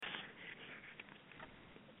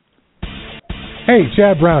Hey,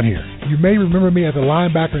 Chad Brown here. You may remember me as a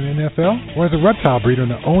linebacker in the NFL or as a reptile breeder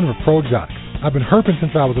and the owner of Pro Exotics. I've been herping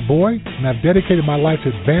since I was a boy, and I've dedicated my life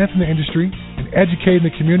to advancing the industry and educating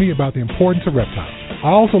the community about the importance of reptiles.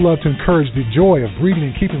 I also love to encourage the joy of breeding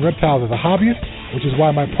and keeping reptiles as a hobbyist, which is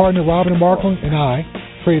why my partner Robin Markland and I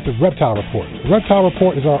created the Reptile Report. The Reptile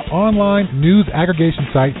Report is our online news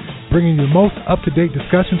aggregation site bringing you the most up-to-date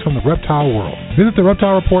discussions from the reptile world. Visit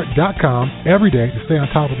thereptilereport.com every day to stay on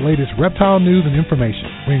top of the latest reptile news and information.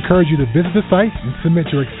 We encourage you to visit the site and submit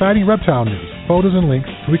your exciting reptile news, photos, and links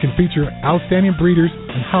so we can feature outstanding breeders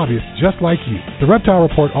and hobbyists just like you. The Reptile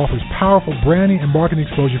Report offers powerful branding and marketing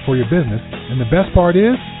exposure for your business, and the best part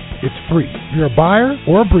is, it's free. If you're a buyer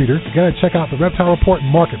or a breeder, you gotta check out the Reptile Report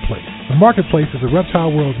Marketplace. The Marketplace is the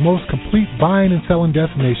reptile world's most complete buying and selling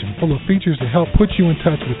destination, full of features to help put you in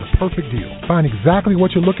touch with the perfect deal. Find exactly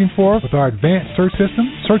what you're looking for with our advanced search system.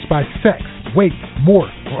 Search by sex, weight,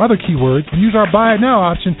 morph, or other keywords, and use our Buy It Now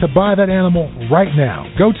option to buy that animal right now.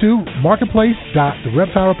 Go to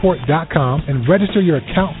marketplace.thereptilereport.com and register your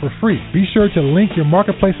account for free. Be sure to link your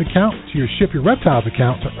Marketplace account to your Ship Your Reptiles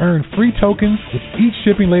account to earn free tokens with each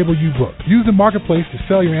shipping label you book. Use the Marketplace to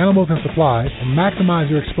sell your animals and supplies and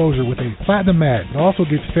maximize your exposure with a platinum ad. It also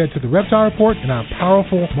gets fed to the Reptile Report and our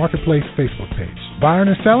powerful Marketplace Facebook page. Buying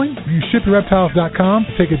or selling? Use ShipYourReptiles.com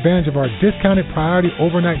to take advantage of our discounted priority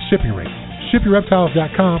overnight shipping rate.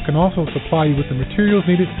 ShipYourReptiles.com can also supply you with the materials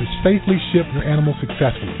needed to safely ship your animals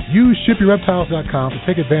successfully. Use ShipYourReptiles.com to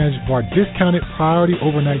take advantage of our discounted priority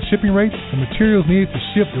overnight shipping rates, the materials needed to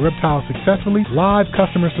ship the reptiles successfully, live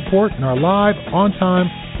customer support, and our live on-time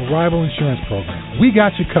arrival insurance program. We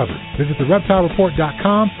got you covered. Visit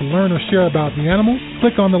thereptilereport.com to learn or share about the animals.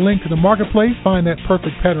 Click on the link to the Marketplace, find that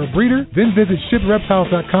perfect pet or breeder, then visit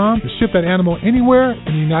ShipYourReptiles.com to ship that animal anywhere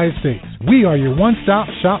in the United States. We are your one-stop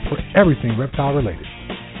shop for everything reptile related.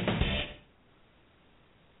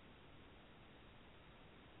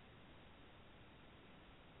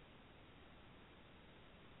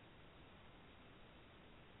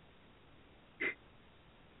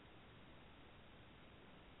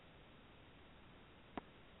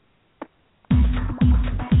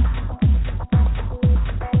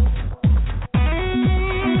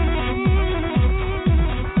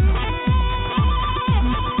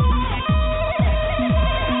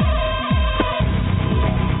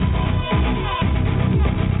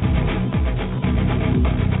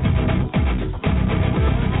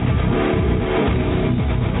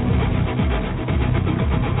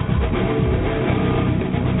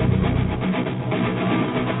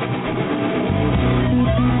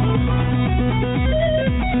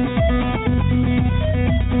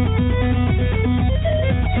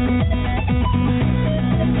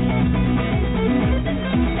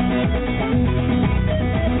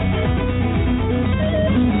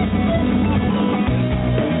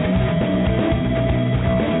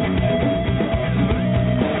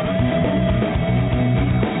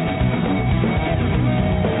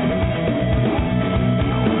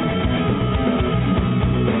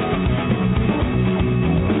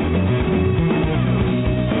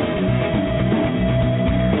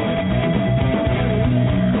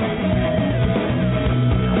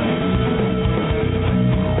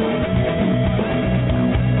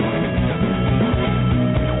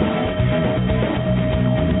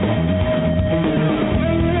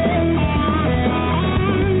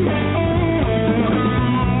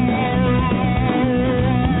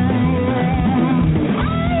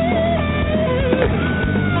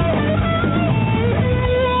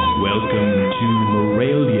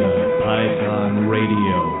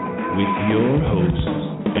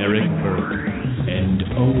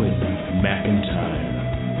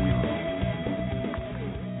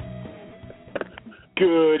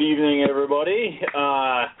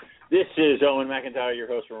 Your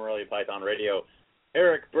host from Morelia Python Radio.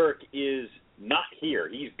 Eric Burke is not here.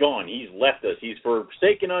 He's gone. He's left us. He's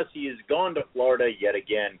forsaken us. He has gone to Florida yet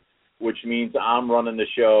again, which means I'm running the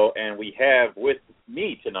show, and we have with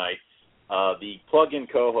me tonight the plug-in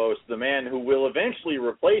co-host, the man who will eventually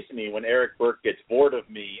replace me when Eric Burke gets bored of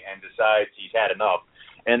me and decides he's had enough,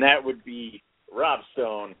 and that would be Rob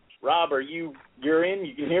Stone. Rob, you're in?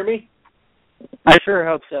 You can hear me? I sure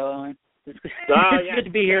hope so, Owen. It's yeah, good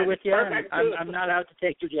to be here with you. I'm not out to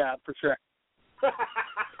take your job, for sure.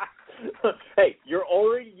 Hey, you're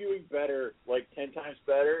already doing better, like 10 times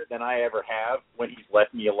better than I ever have when he's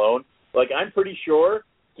left me alone. Like, I'm pretty sure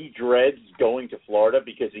he dreads going to Florida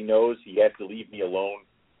because he knows he has to leave me alone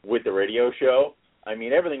with the radio show. I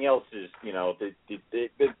mean, everything else is, you know, the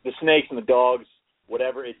snakes and the dogs,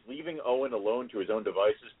 whatever. It's leaving Owen alone to his own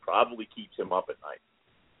devices probably keeps him up at night.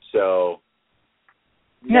 So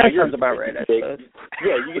Yeah, that sounds about right, I suppose.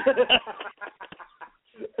 Yeah.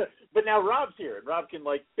 But now Rob's here, and Rob can,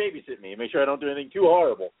 like, babysit me and make sure I don't do anything too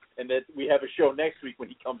horrible, and that we have a show next week when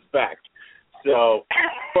he comes back. So,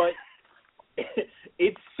 but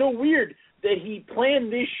it's so weird that he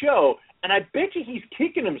planned this show, and I bet you he's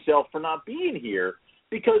kicking himself for not being here,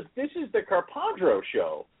 because this is the Carpandro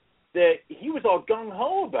show that he was all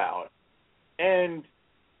gung-ho about. And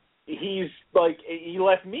he's like, he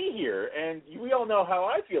left me here, and we all know how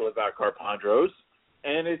I feel about Carpandros,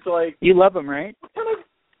 and it's like... You love them, right?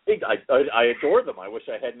 I adore them. I wish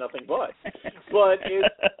I had nothing but. But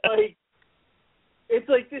it's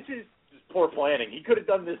like this is just poor planning. He could have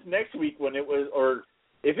done this next week when it was, or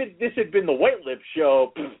if this had been the White Lip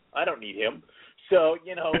show, I don't need him. So,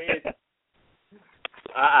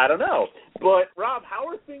 I don't know. But, Rob, how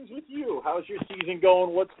are things with you? How's your season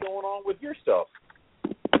going? What's going on with your stuff?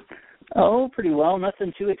 Oh, pretty well.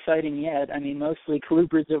 Nothing too exciting yet. I mean, mostly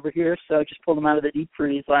colubrids over here, so I just pulled them out of the deep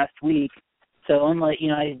freeze last week. So unlike,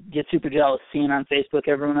 I get super jealous seeing on Facebook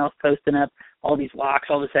everyone else posting up all these locks,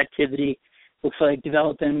 all this activity. Looks like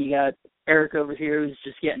developing. You got Eric over here who's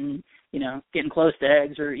just getting close to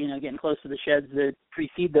eggs, or, getting close to the sheds that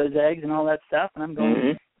precede those eggs and all that stuff. And I'm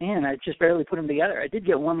going, man, I just barely put them together. I did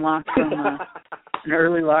get one lock from an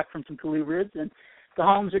early lock from some colubrids, and the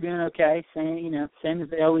Holmes are doing okay, same as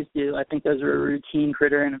they always do. I think those are a routine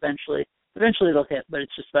critter, and eventually they'll hit, but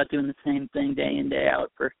it's just about doing the same thing day in, day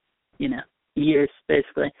out for, years,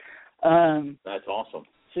 basically. That's awesome.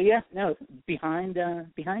 So, yeah, no, behind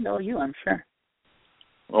all you, I'm sure.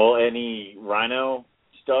 Well, any rhino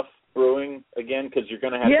stuff brewing again? Because you're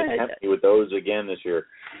going to have to tempt me with those again this year.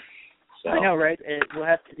 So. I know, right? We'll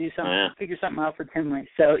have to do something, figure something out for Tinley.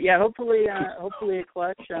 So, yeah, hopefully a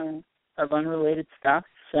clutch of unrelated stuff.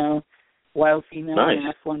 So, wild female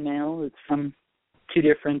and F1 male. It's from two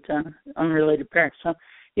different unrelated pairs. So,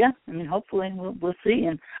 yeah, I mean, hopefully we'll see.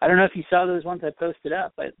 And I don't know if you saw those ones I posted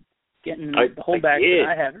up, but the holdbacks that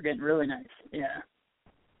I have are getting really nice. Yeah.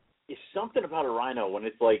 It's something about a rhino when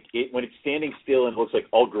it's like when it's standing still and it looks like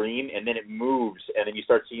all green, and then it moves, and then you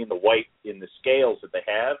start seeing the white in the scales that they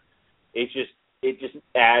have. It just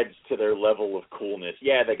adds to their level of coolness.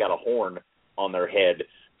 Yeah, they got a horn on their head,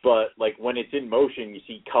 but like when it's in motion, you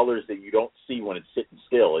see colors that you don't see when it's sitting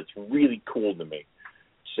still. It's really cool to me.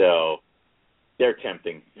 So they're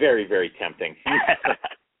tempting, very, very tempting.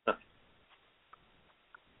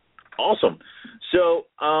 Awesome. So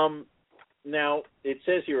now it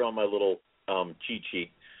says here on my little cheat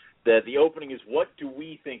sheet that the opening is, what do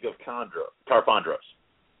we think of Carpandros?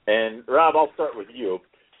 And Rob, I'll start with you.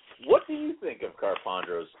 What do you think of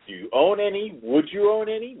Carpandros? Do you own any? Would you own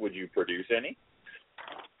any? Would you produce any?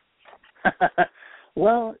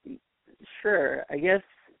 Well, sure. I guess,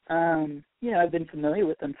 I've been familiar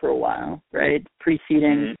with them for a while, right?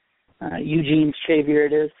 Preceding Eugene's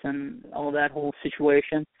Chaviridis and all that whole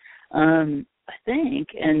situation. I think,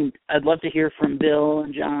 and I'd love to hear from Bill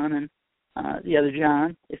and John and the other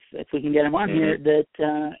John, if we can get him on here,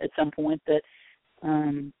 that at some point that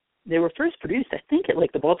they were first produced, I think, at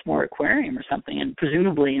like the Baltimore Aquarium or something, and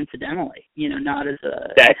presumably incidentally, not as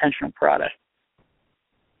an intentional product.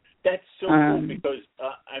 That's so cool because,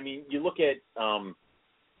 you look at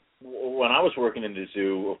when I was working in the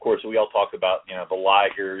zoo, of course, we all talked about, the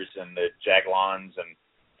ligers and the jaglons and,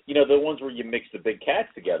 the ones where you mix the big cats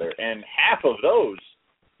together. And half of those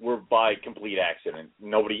were by complete accident.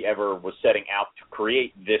 Nobody ever was setting out to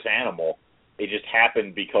create this animal. It just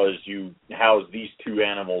happened because you house these two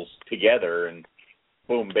animals together and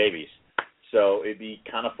boom, babies. So it'd be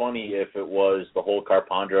kind of funny if it was the whole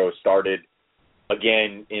Carpandro started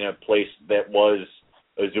again in a place that was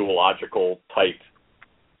a zoological type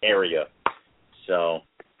area. So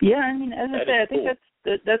yeah, I mean, as I say, I think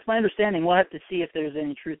that's my understanding. We'll have to see if there's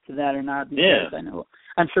any truth to that or not. Because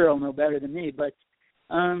I'm sure he'll know better than me. But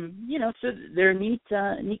so they're neat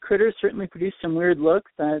critters. Certainly produce some weird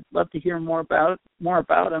looks. I'd love to hear more about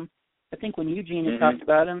them. I think when Eugene had talked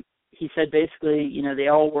about them, he said basically, they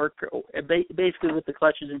all work. Basically, with the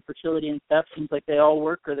clutches and fertility and stuff, seems like they all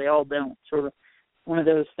work or they all don't. Sort of one of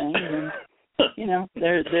those things. And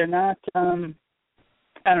they're not.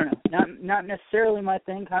 I don't know, not necessarily my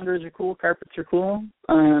thing. Condors are cool, carpets are cool.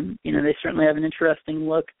 They certainly have an interesting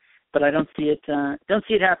look, but I don't see it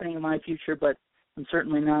happening in my future. But I'm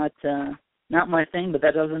certainly not my thing. But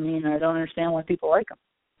that doesn't mean I don't understand why people like them.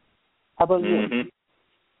 How about you?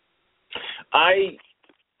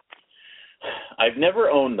 I've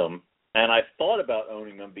never owned them, and I thought about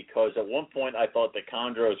owning them because at one point I thought the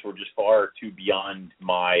chondros were just far too beyond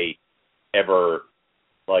my ever.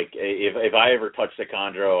 Like, if I ever touched a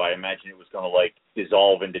chondro, I imagine it was going to,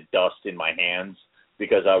 dissolve into dust in my hands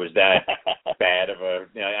because I was that bad of a.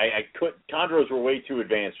 I could. Chondros were way too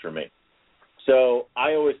advanced for me. So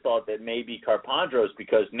I always thought that maybe Carpandros,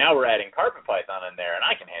 because now we're adding carpet python in there, and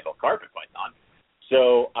I can handle carpet python.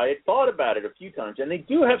 So I had thought about it a few times, and they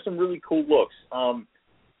do have some really cool looks.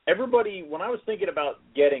 Everybody, when I was thinking about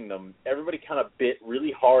getting them, everybody kind of bit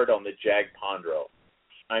really hard on the Carpandro.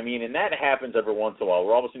 I mean, and that happens every once in a while.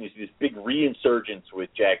 We're all of a sudden you see this big reinsurgence with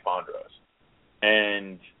Carpandros,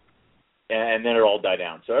 and then it all died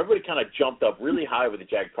down. So everybody kind of jumped up really high with the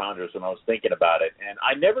Carpandros when I was thinking about it, and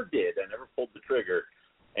I never did. I never pulled the trigger.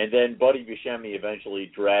 And then Buddy Buscemi eventually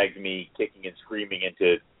dragged me kicking and screaming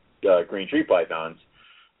into green tree pythons.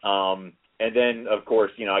 And then, of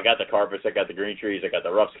course, I got the carpets, I got the green trees, I got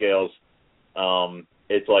the rough scales.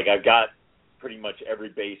 It's like I've got pretty much every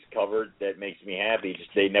base covered that makes me happy. Just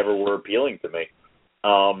they never were appealing to me.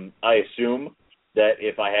 I assume that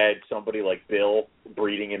if I had somebody like Bill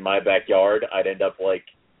breeding in my backyard, I'd end up like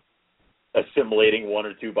assimilating one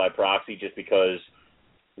or two by proxy, just because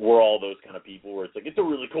we're all those kind of people where it's like, it's a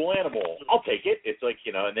really cool animal, I'll take it. It's like,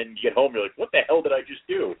 and then you get home, you're like, what the hell did I just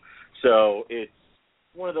do? So it's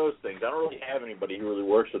one of those things. I don't really have anybody who really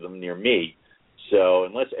works with them near me. So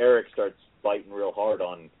unless Eric starts biting real hard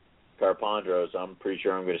on Carpandros, I'm pretty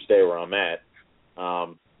sure I'm going to stay where I'm at.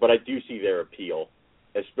 But I do see their appeal,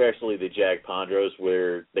 especially the Carpandros,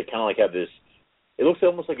 where they kind of like have this, it looks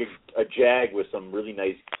almost like a jag with some really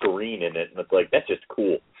nice green in it, and it's like, that's just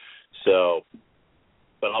cool. So,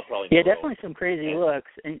 but I'll probably definitely some crazy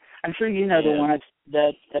looks, and I'm sure the one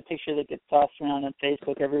that picture that gets tossed around on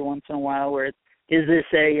Facebook every once in a while, where is this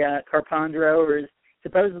a Carpandro, or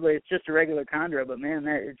supposedly it's just a regular chondro, but man,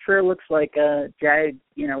 it sure looks like a jag,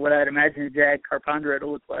 what I'd imagine a jag Carpandro to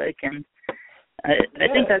look like, and I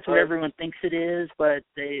think that's what everyone thinks it is, but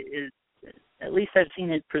at least I've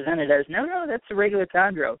seen it presented as, no, that's a regular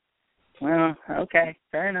chondro. Well, okay,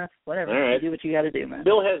 fair enough, whatever. All right. You do what you got to do, man.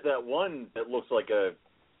 Bill has that one that looks like a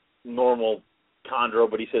normal chondro,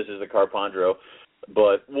 but he says it's a Carpandro,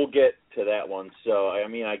 but we'll get to that one. So, I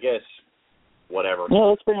mean, I guess whatever. Well,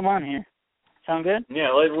 let's bring him on here. Sound good?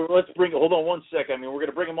 Yeah, let's hold on one sec. I mean, we're going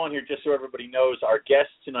to bring him on here just so everybody knows. Our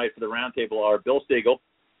guests tonight for the roundtable are Bill Stegall,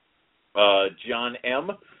 John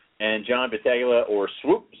M., and John Battaglia, or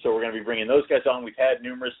Swoop. So we're going to be bringing those guys on. We've had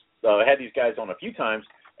had these guys on a few times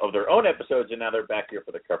of their own episodes, and now they're back here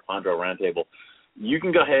for the Carpandro roundtable. You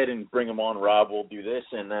can go ahead and bring them on, Rob. We'll do this,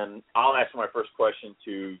 and then I'll ask my first question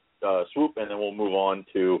to Swoop, and then we'll move on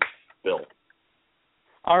to Bill.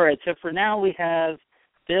 All right, so for now we have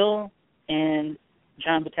Bill and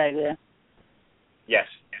John Battaglia. Yes.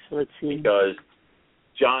 So let's see. Because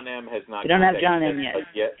John M. has not. We don't have John M.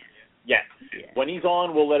 yet. Yeah. When he's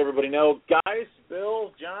on, we'll let everybody know. Guys,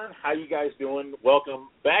 Bill, John, how you guys doing? Welcome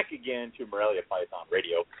back again to Morelia Python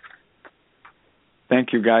Radio.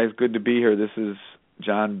 Thank you, guys. Good to be here. This is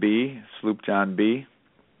John B., Sloop John B.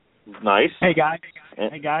 Nice. Hey, guys.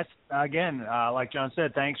 Again, like John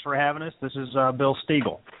said, thanks for having us. This is Bill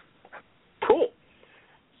Stegall. Cool.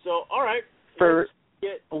 So, all right. For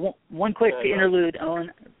one quick interlude,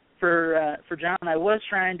 Owen, for John, I was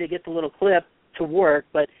trying to get the little clip to work,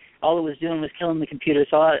 but all it was doing was killing the computer.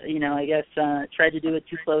 So, I guess tried to do it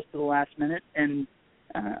too close to the last minute, and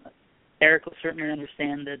Eric will certainly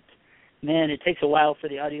understand that, man, it takes a while for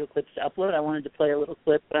the audio clips to upload. I wanted to play a little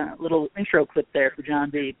clip, little intro clip there for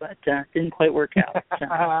John B., but didn't quite work out. So.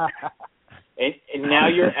 And now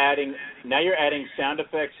you're adding sound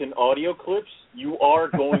effects and audio clips. You are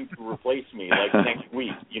going to replace me like next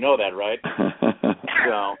week. You know that, right?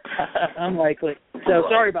 So unlikely. So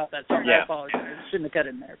sorry about that. Sorry, I apologize. I shouldn't have cut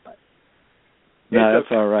in there, but no,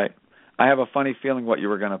 that's all right. I have a funny feeling what you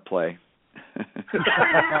were going to play.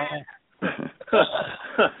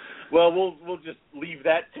 Well, we'll just leave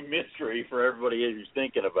that to mystery for everybody who's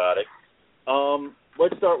thinking about it.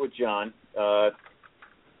 Let's start with John. Why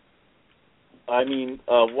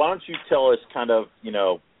don't you tell us kind of,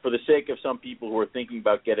 for the sake of some people who are thinking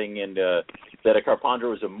about getting into that a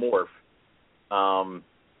Carpandro is a morph,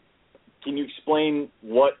 can you explain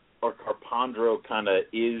what a Carpandro kind of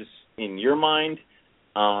is in your mind,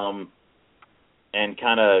 and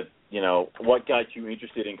kind of, what got you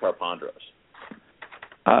interested in Carpandros?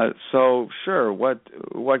 So sure.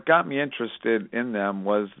 What got me interested in them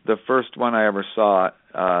was the first one I ever saw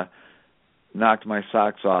knocked my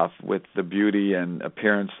socks off with the beauty and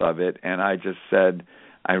appearance of it, and I just said,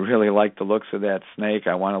 I really like the looks of that snake.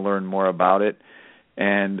 I want to learn more about it.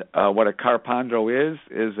 And what a Carpandro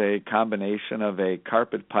is a combination of a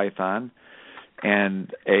carpet python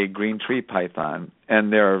and a green tree python,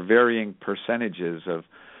 and there are varying percentages of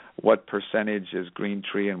what percentage is green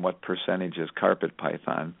tree and what percentage is carpet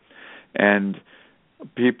python. And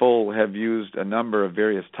people have used a number of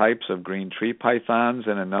various types of green tree pythons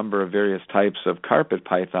and a number of various types of carpet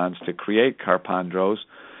pythons to create Carpandros.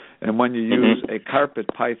 And when you use a carpet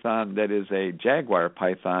python that is a jaguar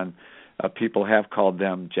python, people have called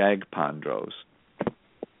them Jagpandros.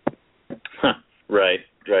 Right.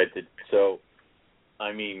 So,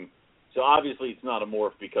 I mean, so obviously it's not a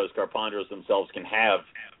morph because Carpandros themselves can have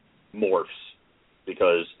morphs,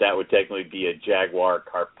 because that would technically be a jaguar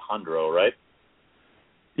Carpandro, right?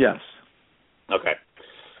 Yes. Okay.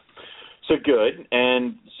 So good.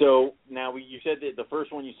 And so now you said that the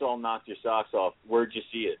first one you saw knocked your socks off. Where'd you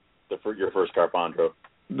see it, your first Carpandro?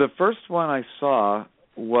 The first one I saw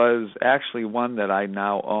was actually one that I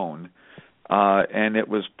now own, and it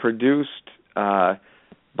was produced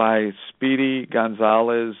by Speedy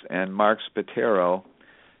Gonzalez and Mark Spatero,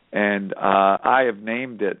 and I have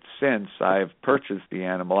named it since I've purchased the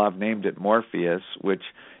animal. I've named it Morpheus, which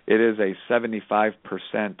it is a 75%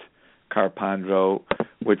 Carpandro,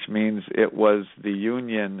 which means it was the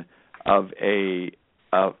union of a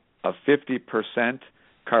 50%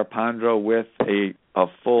 Carpandro with a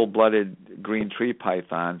full-blooded green tree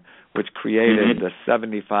python, which created the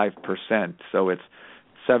 75%. So it's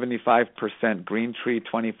 75% green tree,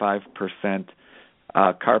 25%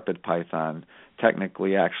 carpet python,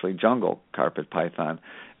 technically actually jungle carpet python.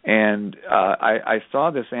 And I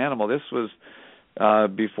saw this animal. This was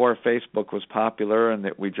before Facebook was popular, and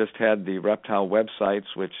that we just had the reptile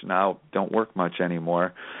websites, which now don't work much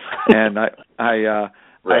anymore. And I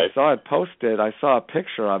saw it posted. I saw a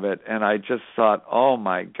picture of it, and I just thought, oh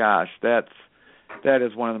my gosh, that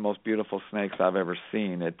is one of the most beautiful snakes I've ever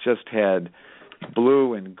seen. It just had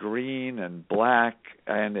blue and green and black,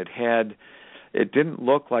 and it didn't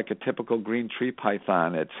look like a typical green tree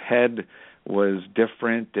python. Its head was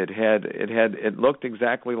different. It looked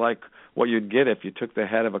exactly like what you'd get if you took the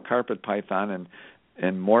head of a carpet python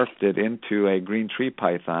and morphed it into a green tree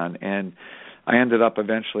python. And I ended up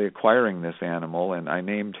eventually acquiring this animal, and I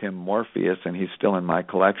named him Morpheus, and he's still in my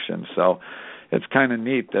collection. So it's kind of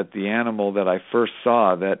neat that the animal that I first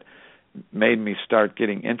saw that made me start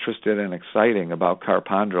getting interested and exciting about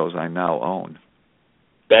Carpandros I now own.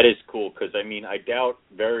 That is cool, because, I mean, I doubt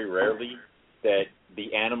very rarely that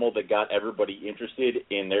the animal that got everybody interested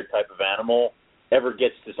in their type of animal ever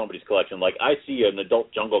gets to somebody's collection. Like, I see an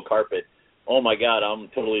adult jungle carpet. Oh, my God, I'm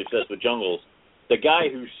totally obsessed with jungles. The guy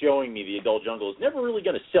who's showing me the adult jungle is never really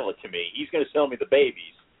going to sell it to me. He's going to sell me the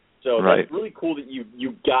babies. So That's really cool that you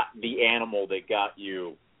got the animal that got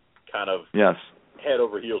you kind of head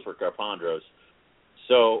over heels for Carpandros.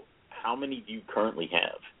 So how many do you currently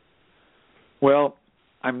have? Well,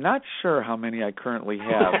 I'm not sure how many I currently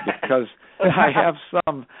have, because I have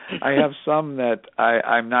some that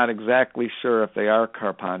I'm not exactly sure if they are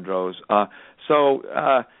Carpandros. I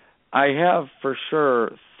have for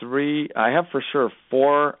sure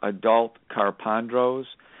 4 adult Carpandros.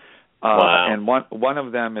 Wow. And one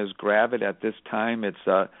of them is gravid at this time. It's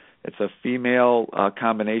a female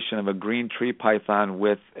combination of a green tree python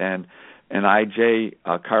with an IJ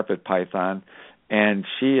carpet python, and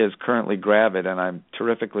she is currently gravid, and I'm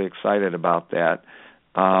terrifically excited about that.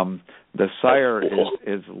 The sire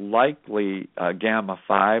is likely Gamma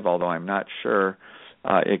 5, although I'm not sure.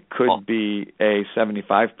 It could be a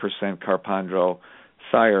 75% Carpandro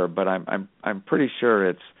sire, but I'm pretty sure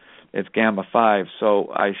it's Gamma 5.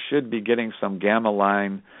 So I should be getting some Gamma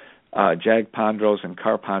line Jagpandros and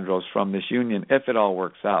Carpandros from this union if it all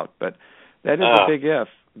works out. But that is a big if,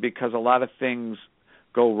 because a lot of things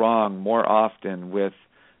go wrong more often with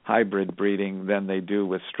hybrid breeding than they do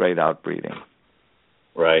with straight out breeding.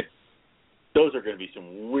 Right. Those are going to be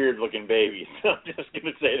some weird looking babies. I'm just going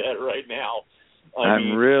to say that right now.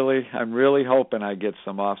 I'm really hoping I get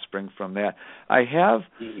some offspring from that. I have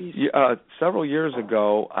several years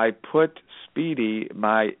ago I put Speedy,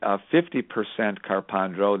 my 50%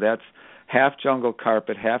 Carpandro, that's half jungle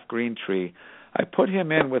carpet, half green tree. I put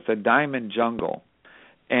him in with a diamond jungle,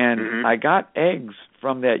 and I got eggs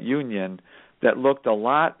from that union that looked a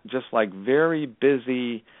lot just like very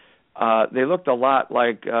busy. They looked a lot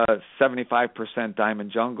like 75%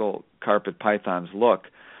 diamond jungle carpet pythons look.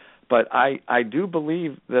 But I do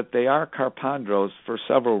believe that they are Carpandros for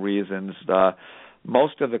several reasons.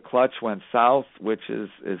 Most of the clutch went south, which is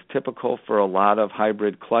typical for a lot of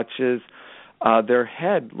hybrid clutches. Their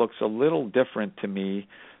head looks a little different to me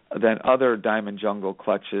than other diamond jungle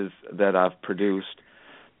clutches that I've produced.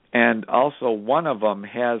 And also one of them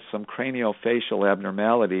has some craniofacial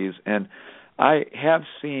abnormalities, and I have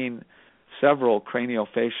seen several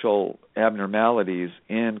craniofacial abnormalities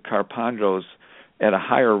in Carpandros, at a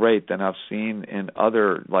higher rate than I've seen in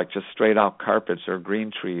other, like just straight out carpets or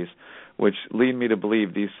green trees, which lead me to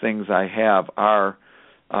believe these things I have are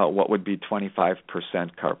what would be 25%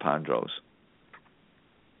 Carpandros.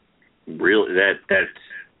 Really,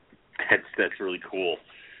 that's really cool.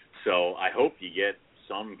 So I hope you get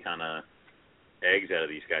some kind of eggs out of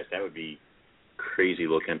these guys. That would be crazy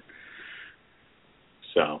looking.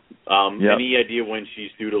 So, yep. Any idea when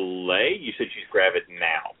she's due to lay? You said she's gravid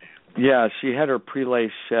now. Yeah, she had her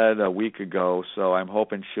pre-lay shed a week ago, so I'm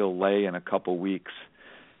hoping she'll lay in a couple weeks.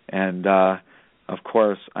 And, of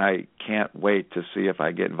course, I can't wait to see if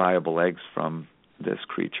I get viable eggs from this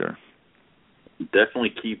creature.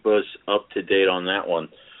 Definitely keep us up to date on that one.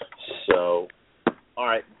 So, all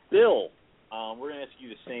right, Bill, we're going to ask you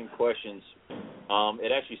the same questions.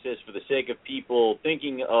 It actually says, for the sake of people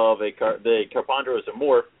thinking of the Carpandro as a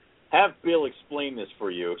morph, have Bill explain this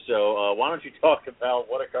for you. So why don't you talk about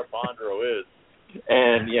what a Carpandro is,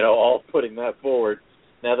 and all putting that forward.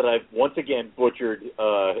 Now that I've once again butchered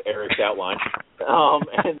Eric's outline,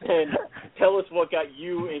 and then tell us what got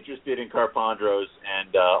you interested in Carpandros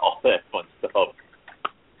and all that fun stuff.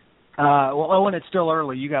 Well, when it's still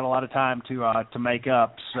early, you got a lot of time to make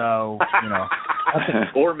up. So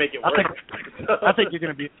or make it work. I think you're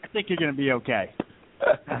gonna be okay.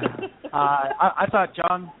 I thought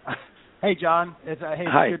John. Hey, John. It's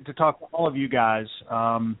good to talk to all of you guys.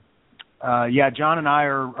 John and I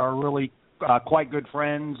are really quite good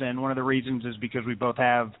friends, and one of the reasons is because we both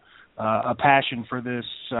have a passion for this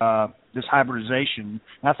hybridization.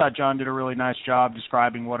 And I thought John did a really nice job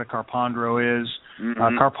describing what a Carpandro is.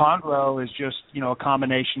 Mm-hmm. Carpandro is just a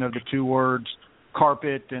combination of the two words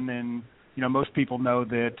carpet, and then most people know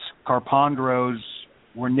that Carpandros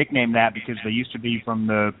were nicknamed that because they used to be from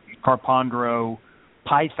the Carpandro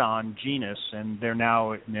python genus, and they're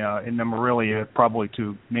now in the Morelia, probably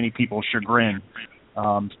to many people's chagrin.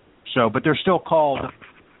 But they're still called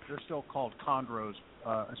chondros,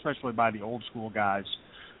 especially by the old school guys.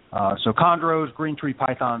 So chondros, green tree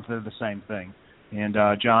pythons, they're the same thing. And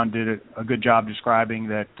John did a good job describing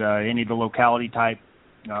that any of the locality type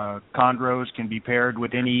chondros can be paired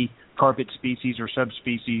with any carpet species or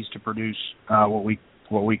subspecies to produce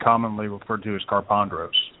what we commonly refer to as Carpandros.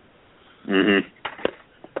 Mm-hmm.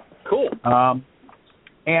 Cool.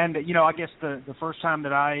 And I guess the first time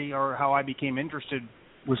that how I became interested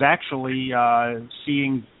was actually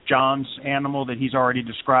seeing John's animal that he's already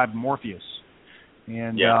described, Morpheus.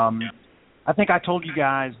 And I think I told you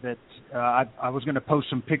guys that I was going to post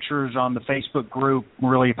some pictures on the Facebook group,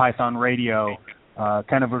 Morelia Python Radio,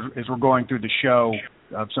 kind of as we're going through the show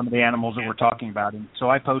of some of the animals that we're talking about. And so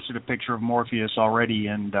I posted a picture of Morpheus already,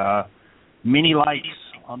 and many likes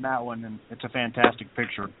on that one, and it's a fantastic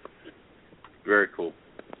picture. Very cool.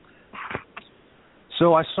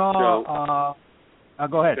 So I saw...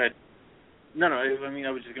 go ahead. No, I mean,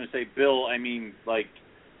 I was just going to say, Bill, I mean, like,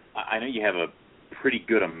 I know you have a pretty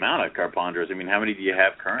good amount of Carpandros. I mean, how many do you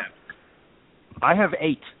have currently? I have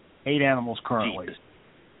 8 animals currently. Jesus.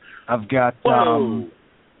 I've got... Whoa!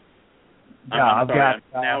 I've got...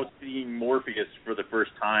 I'm now seeing Morpheus for the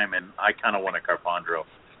first time, and I kind of want a Carpandro.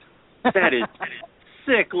 That is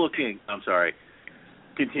sick looking. I'm sorry.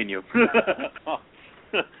 Continue.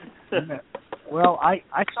 Well, I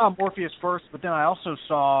saw Morpheus first, but then I also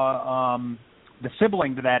saw the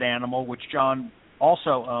sibling to that animal, which John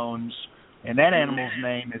also owns, and that animal's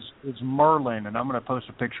name is Merlin, and I'm going to post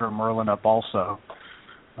a picture of Merlin up also.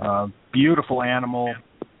 Beautiful animal,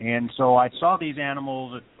 and so I saw these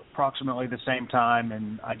animals at approximately the same time,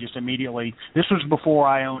 and I just immediately, this was before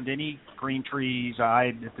I owned any green trees. I,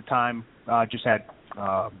 at the time, just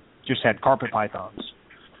had carpet pythons.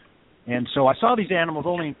 And so I saw these animals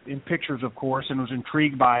only in pictures, of course, and was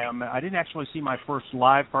intrigued by them. I didn't actually see my first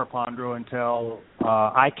live Carpandro until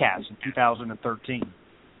ICAS in 2013,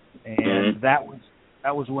 and that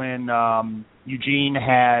was when Eugene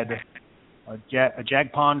had a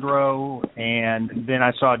Jagpandro, and then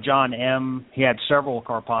I saw John M. He had several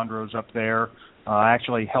Carpandros up there. I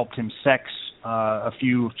actually helped him sex a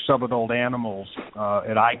few subadult animals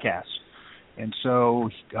at ICAS, and so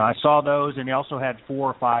I saw those, and he also had 4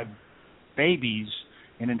 or 5 babies,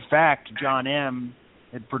 and in fact, John M.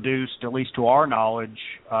 had produced, at least to our knowledge,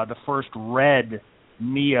 the first red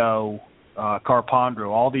Neo Carpandro.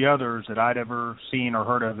 All the others that I'd ever seen or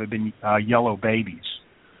heard of had been yellow babies.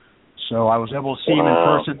 So I was able to see them in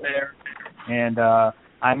person there, and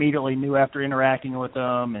I immediately knew after interacting with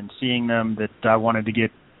them and seeing them that I wanted to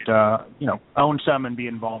get, own some and be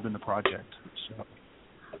involved in the project. So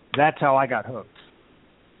that's how I got hooked.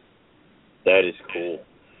 That is cool.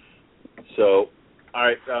 So, all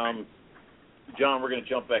right, John, we're going to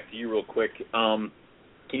jump back to you real quick. Can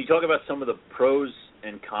you talk about some of the pros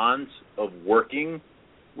and cons of working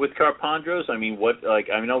with Carpandros? I mean,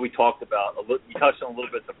 I know we talked about you touched on a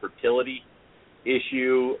little bit the fertility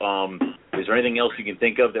issue. Is there anything else you can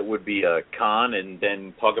think of that would be a con? And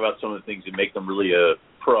then talk about some of the things that make them really a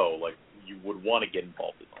pro, like you would want to get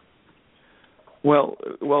involved in them.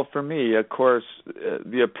 Well, for me, of course,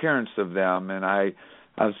 the appearance of them, and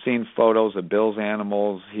I've seen photos of Bill's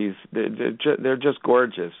animals. They're just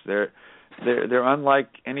gorgeous. They're unlike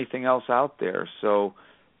anything else out there. So,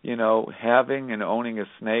 having and owning a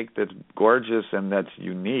snake that's gorgeous and that's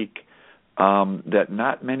unique, that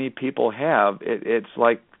not many people have, it's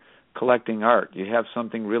like collecting art. You have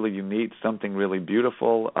something really unique, something really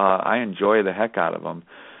beautiful. I enjoy the heck out of them.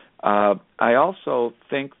 I also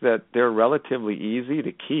think that they're relatively easy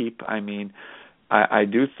to keep. I mean, I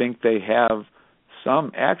do think they have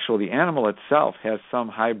some, actually, the animal itself has some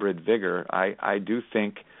hybrid vigor. I do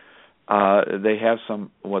think they have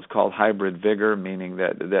some what's called hybrid vigor, meaning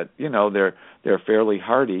that they're fairly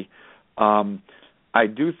hardy. I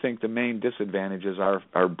do think the main disadvantages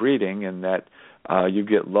are breeding, in that you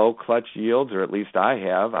get low clutch yields, or at least I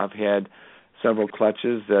have. I've had several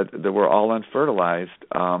clutches that were all unfertilized.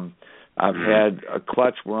 I've had a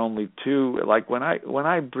clutch where only two. Like when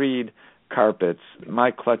I breed carpets,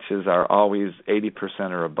 my clutches are always 80%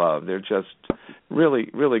 or above. They're just really,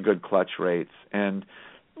 really good clutch rates. And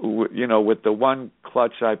with the one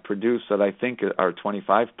clutch I produce that I think are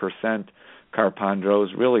 25% Carpandros,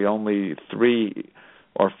 really only 3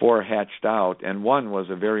 or 4 hatched out, and one was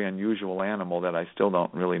a very unusual animal that I still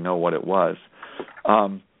don't really know what it was.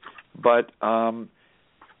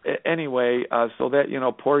 Anyway, so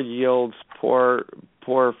that, poor yields, poor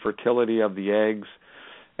fertility of the eggs.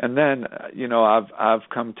 And then, I've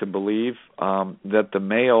come to believe that the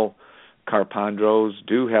male Carpandros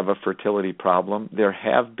do have a fertility problem. There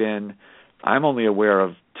have been, I'm only aware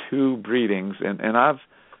of 2 breedings, and I've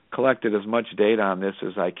collected as much data on this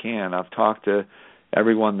as I can. I've talked to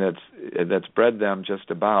everyone that's bred them just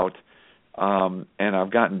about, and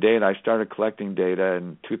I've gotten data. I started collecting data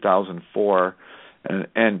in 2004,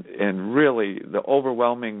 and really the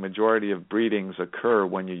overwhelming majority of breedings occur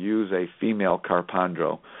when you use a female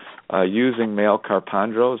Carpandro. Using male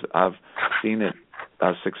Carpandros, I've seen it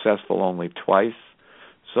successful only twice.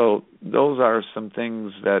 So those are some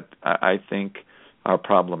things that I think are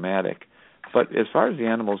problematic. But as far as the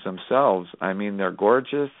animals themselves, I mean, they're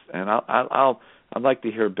gorgeous, and I'd like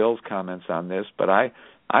to hear Bill's comments on this, but I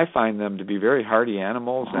find them to be very hardy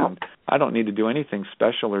animals, and I don't need to do anything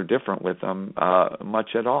special or different with them much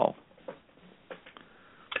at all.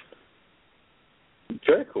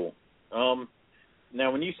 Very cool. Now,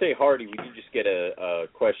 when you say hardy, we did just get a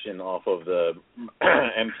question off of the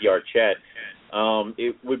MTR chat.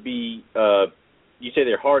 It would be, you say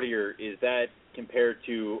they're hardier. Is that compared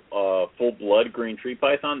to full-blood green tree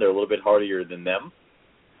python? They're a little bit hardier than them?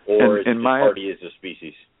 Or is it just hardy as a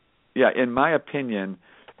species? Yeah, in my opinion,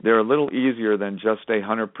 they're a little easier than just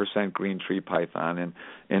 100% green tree python. And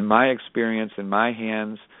in my experience, in my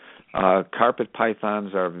hands, carpet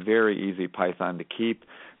pythons are a very easy python to keep.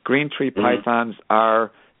 Green tree pythons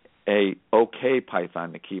are a okay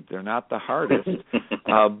python to keep. They're not the hardest,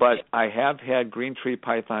 but I have had green tree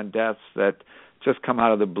python deaths that just come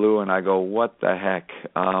out of the blue, and I go, what the heck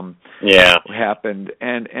happened?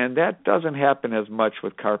 And that doesn't happen as much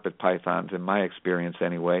with carpet pythons, in my experience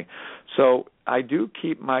anyway. So I do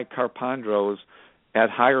keep my Carpandros at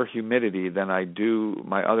higher humidity than I do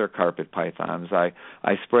my other carpet pythons. I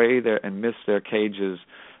spray and mist their cages,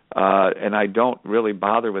 and I don't really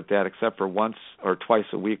bother with that except for once or twice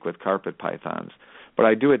a week with carpet pythons. But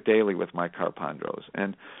I do it daily with my Carpandros.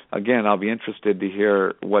 And, again, I'll be interested to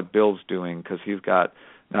hear what Bill's doing, because he's got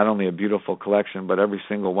not only a beautiful collection, but every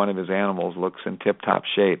single one of his animals looks in tip-top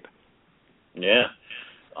shape. Yeah.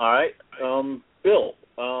 All right. Bill,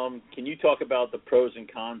 can you talk about the pros and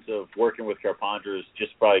cons of working with Carpandros,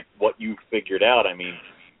 just by what you figured out? I mean,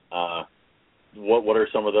 what are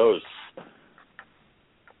some of those?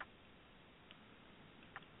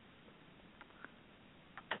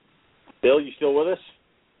 Bill, you still with us?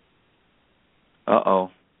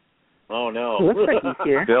 Uh-oh. Oh, no. It looks like he's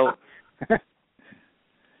here. Bill.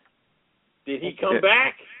 Did he come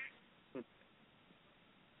back?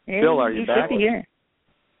 Bill, are you back? Here.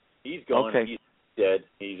 He's gone. Okay. He's dead.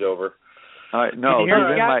 He's over. All right. No, he's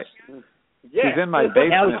in my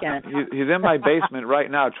basement. He's in my basement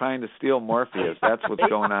right now trying to steal Morpheus. That's what's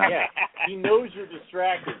going on. Yeah. He knows you're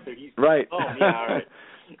distracted, so he's right. Oh, yeah, all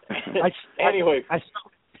right. Anyway.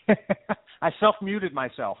 I self-muted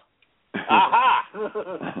myself. Aha!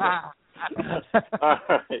 All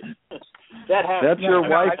right. That happens. That's your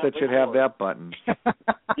wife that should have that button.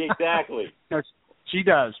 Exactly. No, she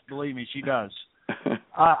does. Believe me, she does.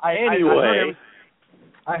 Anyway.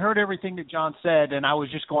 I heard everything that John said, and I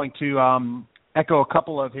was just going to echo a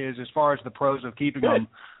couple of his as far as the pros of keeping them.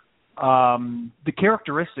 The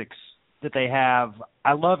characteristics that they have,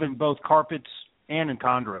 I love in both carpets and in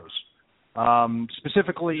chondros.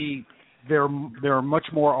 Specifically, they're much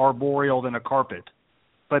more arboreal than a carpet,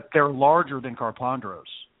 but they're larger than Carpandros.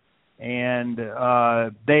 And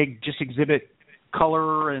they just exhibit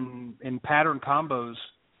color and pattern combos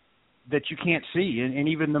that you can't see in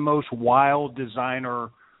even the most wild designer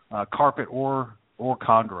carpet or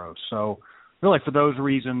chondros. So really for those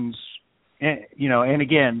reasons, and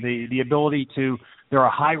again, the ability to, they're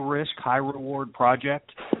a high risk, high reward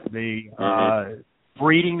project.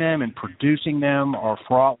 Breeding them and producing them are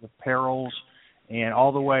fraught with perils, and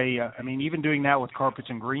all the way, even doing that with carpets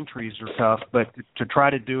and green trees are tough, but to try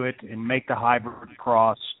to do it and make the hybrid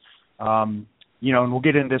cross, and we'll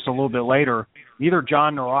get into this a little bit later, neither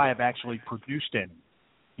John nor I have actually produced any.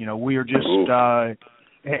 We are just,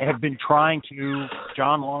 have been trying to,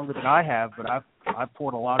 John longer than I have, but I've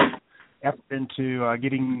poured a lot of effort into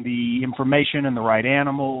getting the information and the right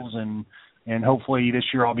animals, and hopefully this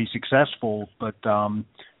year I'll be successful. But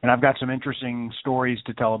and I've got some interesting stories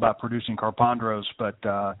to tell about producing Carpandros. But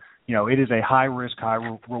it is a high risk,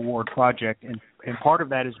 high reward project, and part of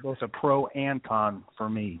that is both a pro and con for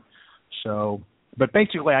me. So, but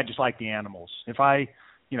basically, I just like the animals. If I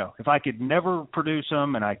could never produce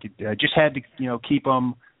them and I could just had to keep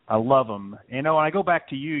them, I love them. And when I go back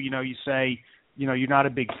to you, you say you're not a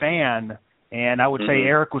big fan. And I would say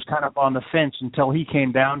Eric was kind of on the fence until he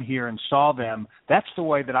came down here and saw them. That's the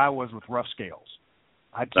way that I was with rough scales.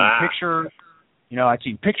 I'd seen pictures, I'd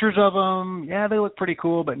seen pictures of them. Yeah, they look pretty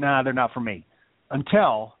cool, but they're not for me.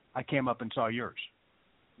 Until I came up and saw yours.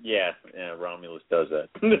 Yeah, Romulus does that.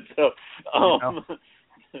 So,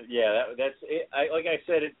 that's it. Like I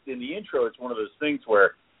said in the intro, it's one of those things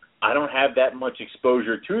where I don't have that much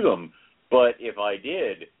exposure to them, but if I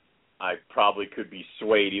did, I probably could be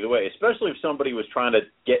swayed either way, especially if somebody was trying to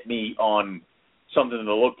get me on something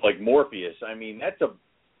that looked like Morpheus. That's a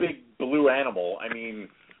big blue animal.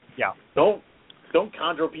 Yeah. Don't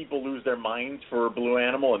chondro people lose their minds for a blue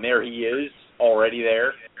animal, and there he is already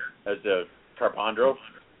there as a Carpandro.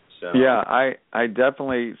 So. Yeah, I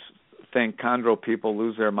definitely think chondro people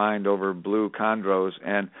lose their mind over blue chondros,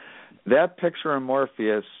 and that picture of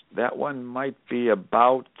Morpheus, that one might be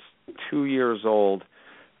about 2 years old.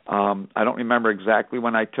 I don't remember exactly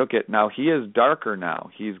when I took it. Now, he is darker now.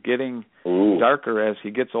 He's getting darker as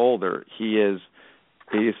he gets older. He is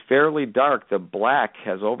fairly dark. The black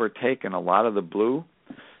has overtaken a lot of the blue.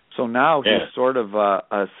 So now he's sort of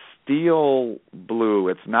a steel blue.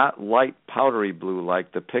 It's not light powdery blue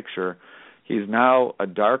like the picture. He's now a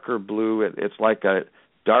darker blue. It's like a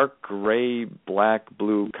dark gray, black,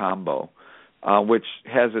 blue combo, which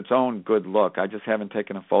has its own good look. I just haven't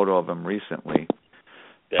taken a photo of him recently.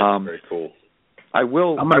 That's very cool. I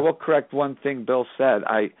will correct one thing Bill said.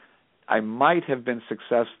 I might have been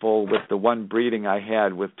successful with the one breeding I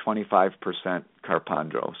had with 25%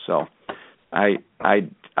 Carpandro. So I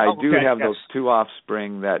do have those two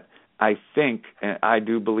offspring that I think, and I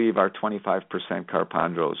do believe, are 25%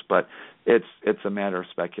 Carpandros, but it's a matter of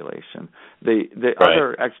speculation. The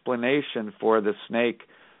other explanation for the snake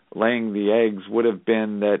laying the eggs would have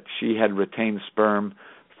been that she had retained sperm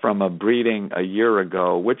from a breeding a year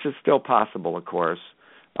ago, which is still possible, of course,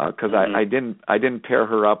 because I didn't pair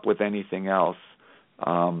her up with anything else.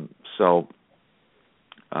 So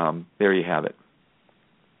there you have it.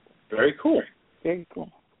 Very cool. Very cool.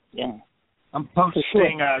 Yeah. I'm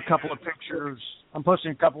posting a couple of pictures. I'm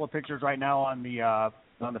posting a couple of pictures right now on the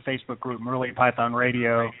Facebook group Merlin Python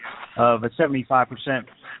Radio of a 75%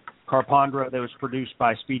 Carpandro that was produced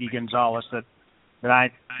by Speedy Gonzalez that I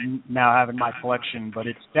now have in my collection, but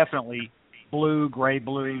it's definitely blue, gray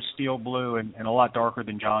blue, steel blue, and a lot darker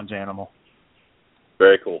than John's animal.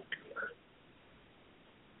 Very cool.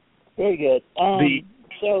 Very good.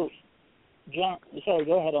 So, John, sorry,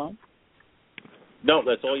 go ahead on. No,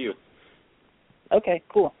 that's all you. Okay,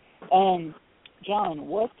 cool. John,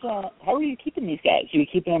 how are you keeping these guys? Are you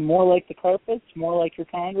keeping them more like the carpets, more like your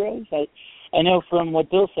chondros? I know from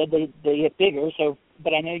what Bill said they get bigger,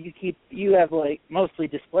 but I know you have like mostly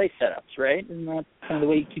display setups, right? Isn't that kind of the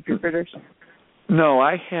way you keep your critters? No,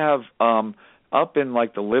 I have up in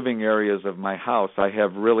like the living areas of my house, I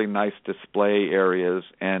have really nice display areas,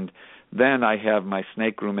 and then I have my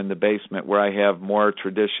snake room in the basement where I have more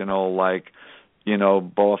traditional, like,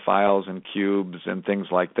 boa files and cubes and things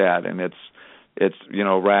like that, and it's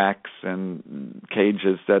racks and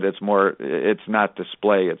cages that it's not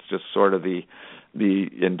display. It's just sort of the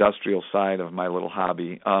industrial side of my little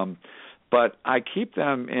hobby. But I keep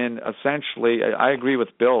them in essentially, I agree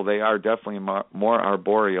with Bill, they are definitely more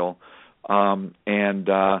arboreal.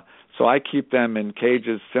 So I keep them in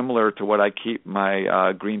cages similar to what I keep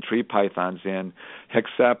my green tree pythons in,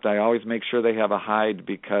 except I always make sure they have a hide,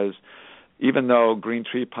 because even though green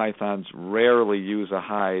tree pythons rarely use a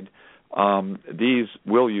hide, these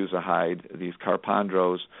will use a hide, these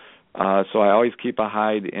Carpandros. So I always keep a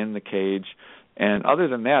hide in the cage. And other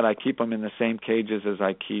than that, I keep them in the same cages as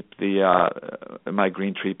I keep my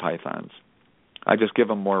green tree pythons. I just give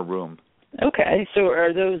them more room. Okay, so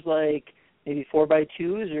are those like maybe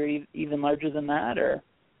 4x2s or even larger than that, or?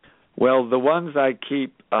 Well, the ones I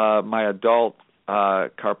keep my adult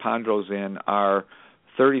Carpandros in are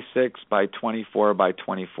 36 by 24 by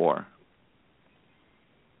 24.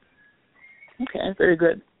 Okay, very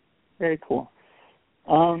good, very cool.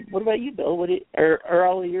 What about you, Bill? Are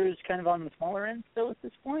all of yours kind of on the smaller end still at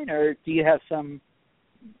this point, or do you have some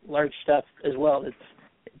large stuff as well that's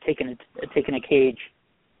taking a cage?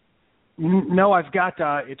 No, I've got.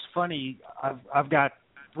 It's funny. I've got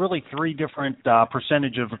really three different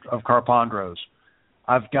percentage of Carpandros.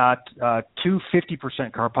 I've got 2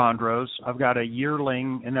 50% Carpandros. I've got a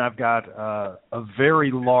yearling, and then I've got a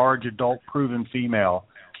very large adult proven female,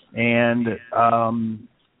 and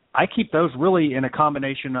I keep those really in a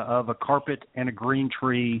combination of a carpet and a green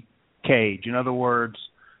tree cage. In other words,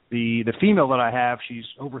 the female that I have, she's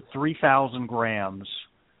over 3,000 grams.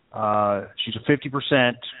 She's a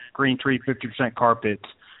 50% green tree, 50% carpet,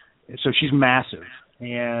 so she's massive.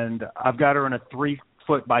 And I've got her in a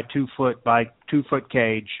 3-foot by 2-foot by 2-foot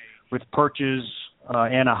cage with perches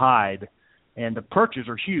and a hide. And the perches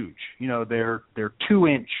are huge. They're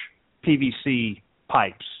 2-inch PVC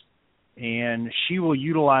pipes. And she will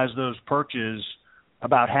utilize those perches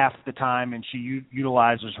about half the time, and she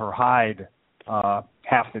utilizes her hide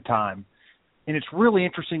half the time. And it's really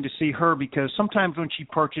interesting to see her, because sometimes when she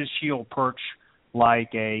perches, she'll perch like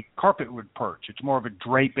a carpet would perch. It's more of a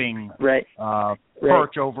draping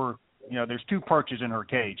perch over, there's 2 perches in her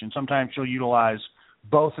cage, and sometimes she'll utilize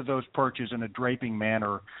both of those perches in a draping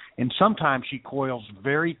manner. And sometimes she coils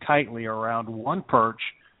very tightly around one perch,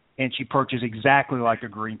 and she perches exactly like a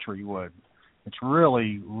green tree would. It's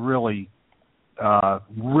really, really,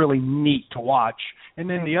 really neat to watch. And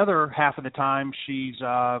then the other half of the time, she's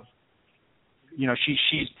down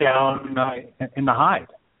in the hide.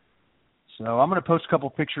 So I'm going to post a couple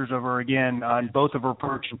pictures of her again on both of her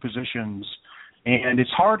perching positions. And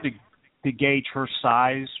it's hard to gauge her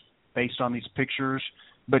size based on these pictures,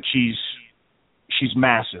 but she's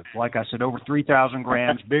massive. Like I said, over 3,000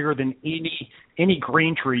 grams, bigger than any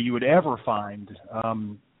green tree you would ever find,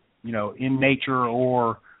 in nature,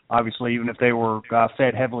 or obviously even if they were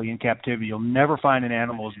fed heavily in captivity. You'll never find an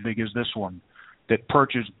animal as big as this one that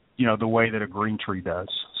perches, the way that a green tree does.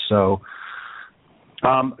 So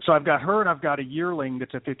I've got her, and I've got a yearling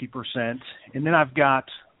that's at 50%, and then I've got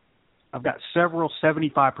several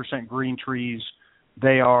 75% green trees.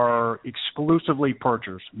 They are exclusively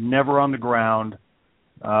perchers, never on the ground.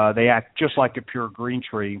 They act just like a pure green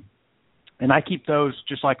tree. And I keep those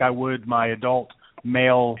just like I would my adult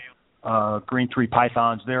male green tree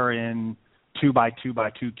pythons. They're in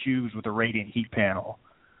 2x2x2 cubes with a radiant heat panel.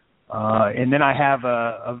 And then I have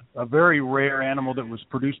a very rare animal that was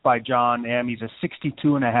produced by John M. He's a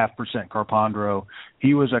 62.5% Carpandro.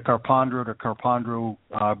 He was a Carpandro to Carpandro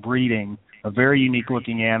breeding, a very unique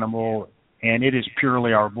looking animal, and it is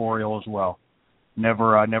purely arboreal as well.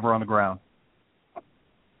 Never on the ground.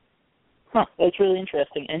 Huh, that's really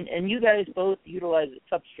interesting. And you guys both utilize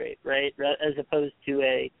a substrate, right? As opposed to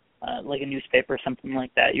a like a newspaper or something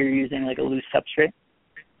like that. You're using like a loose substrate?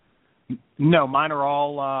 No, mine are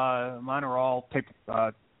all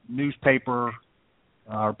paper, newspaper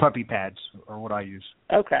or puppy pads, or what I use.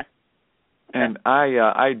 Okay. And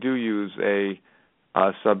I do use a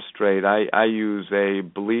substrate. I use a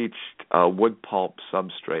bleached wood pulp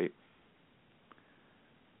substrate.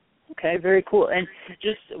 Okay, very cool. And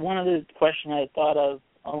just one other question I thought of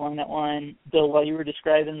along that line, Bill, while you were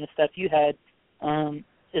describing the stuff you had,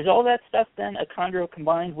 is all that stuff then a chondro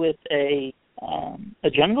combined with a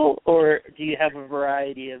jungle, or do you have a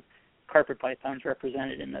variety of carpet pythons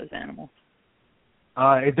represented in those animals?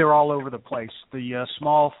 They're all over the place. The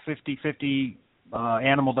small 50-50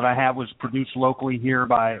 animal that I have was produced locally here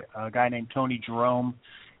by a guy named Tony Jerome,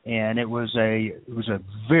 and it was a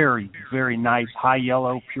very, very nice high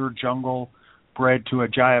yellow pure jungle bred to a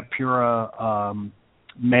Jayapura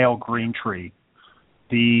male green tree.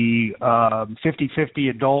 The 50-50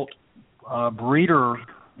 adult breeder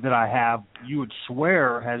that I have, you would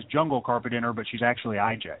swear has jungle carpet in her, but she's actually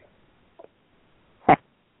IJ.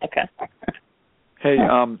 Okay. Hey,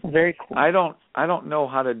 very cool. I don't know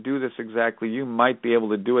how to do this exactly. You might be able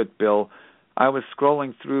to do it, Bill. I was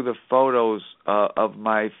scrolling through the photos of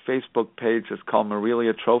my Facebook page. It's called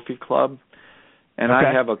Morelia Trophy Club, and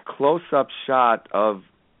I have a close-up shot of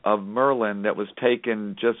Merlin that was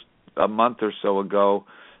taken just a month or so ago.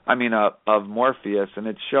 I mean, of Morpheus, and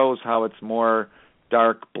it shows how it's more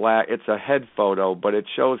dark black. It's a head photo, but it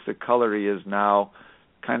shows the color he is now,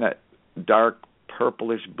 kind of dark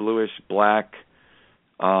purplish, bluish black,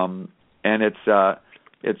 and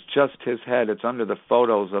it's just his head. It's under the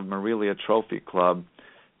photos of Morelia Trophy Club,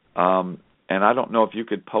 and I don't know if you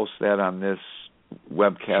could post that on this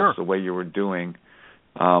webcast the way you were doing,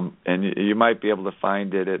 and you might be able to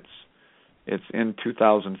find it. It's in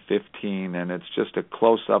 2015, and it's just a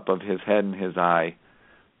close-up of his head and his eye.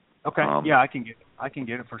 Okay, I can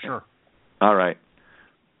get it for sure. All right.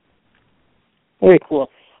 Very cool.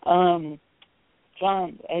 John,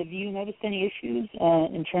 have you noticed any issues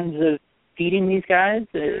in terms of feeding these guys,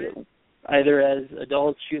 either as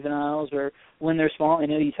adults, juveniles, or when they're small? I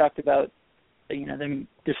know you talked about them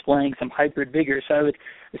displaying some hybrid vigor, so I would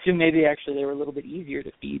assume maybe actually they were a little bit easier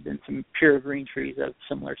to feed than some pure green trees of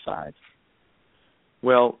similar size.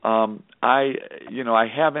 Well, I've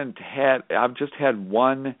just had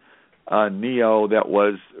one Neo that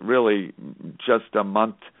was really just a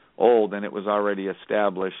month old, and it was already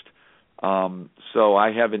established. So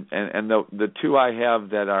I haven't, and the two I have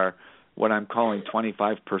that are what I'm calling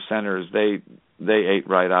 25%ers, they ate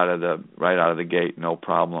right out of the gate, no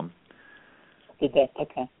problem. Did they?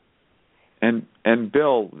 Okay. And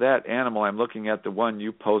Bill, that animal, I'm looking at the one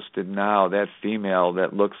you posted now, that female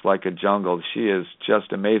that looks like a jungle. She is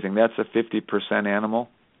just amazing. That's a 50% animal?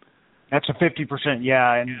 That's a 50%,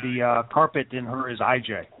 yeah, and the carpet in her is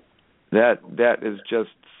IJ. That is just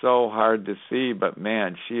so hard to see, but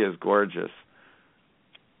man, she is gorgeous.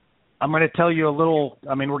 I'm going to tell you a little,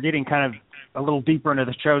 we're getting kind of a little deeper into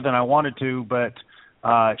the show than I wanted to, but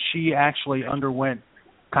she actually underwent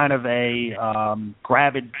kind of a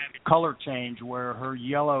gravid color change where her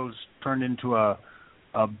yellows turned into a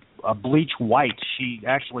bleach white. She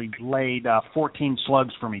actually laid 14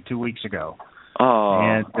 slugs for me 2 weeks ago. Oh.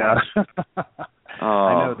 And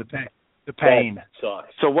I know the pain.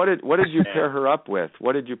 So what did you pair her up with?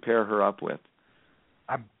 What did you pair her up with?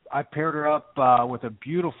 I paired her up with a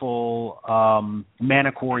beautiful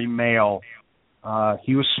Manicory male.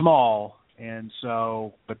 He was small, and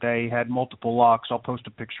but they had multiple locks. I'll post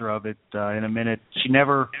a picture of it in a minute. I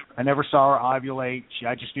never saw her ovulate.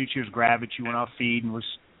 I just knew she was gravid. She went off feed and was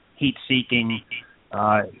heat-seeking.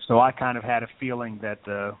 So I kind of had a feeling that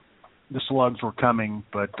the slugs were coming,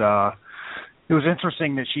 but it was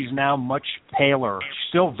interesting that she's now much paler. She's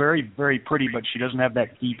still very, very pretty, but she doesn't have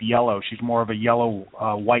that deep yellow. She's more of a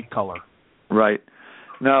yellow-white color. Right.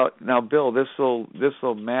 Now, Bill, this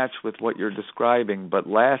will match with what you're describing, but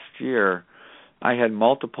last year I had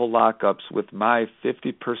multiple lockups with my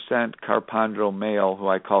 50% Carpandro male, who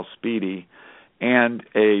I call Speedy, and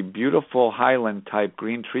a beautiful Highland-type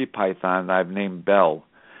green tree python that I've named Belle.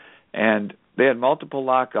 And they had multiple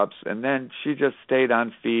lockups, and then she just stayed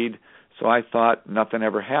on feed, so I thought nothing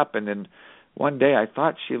ever happened. And one day I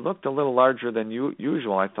thought she looked a little larger than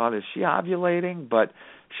usual. I thought, is she ovulating? But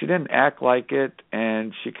she didn't act like it,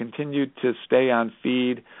 and she continued to stay on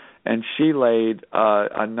feed, and she laid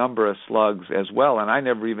a number of slugs as well, and I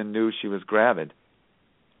never even knew she was gravid.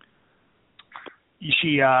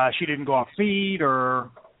 She didn't go off feed,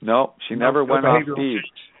 or? No, she never went off feed.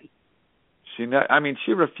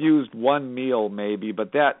 She refused one meal maybe,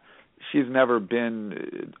 but she's never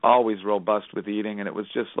been always robust with eating, and it was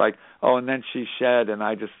just like, and then she shed, and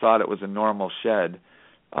I just thought it was a normal shed.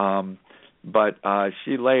 But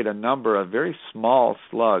she laid a number of very small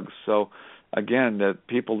slugs. So, again, the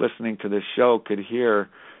people listening to this show could hear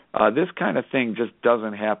this kind of thing just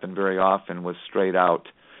doesn't happen very often with straight-out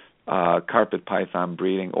carpet python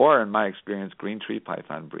breeding, or, in my experience, green tree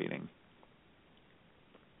python breeding.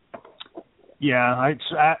 Yeah,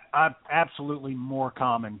 it's absolutely more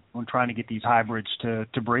common when trying to get these hybrids to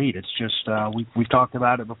breed. It's just we've talked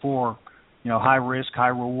about it before. High risk, high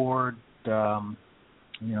reward.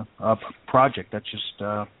 A project. That's just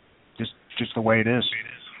the way it is.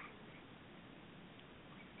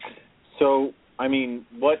 So,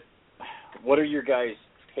 what are your guys'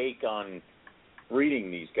 take on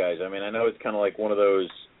breeding these guys? I know it's kind of like one of those,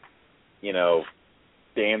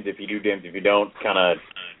 damned if you do, damned if you don't kind of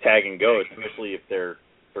tag and go, especially if they're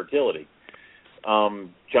fertility.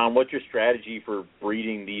 John, what's your strategy for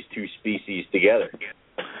breeding these two species together?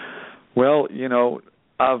 Well,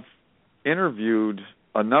 I've interviewed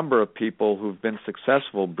a number of people who've been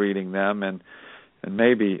successful breeding them, and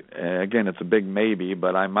maybe, again, it's a big maybe,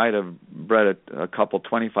 but I might have bred a couple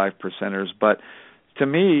 25%ers. But to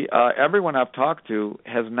me, everyone I've talked to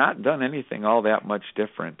has not done anything all that much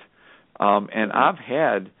different. And I've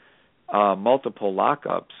had multiple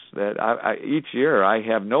lockups that each year I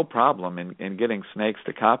have no problem in getting snakes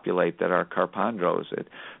to copulate that are Carpandros.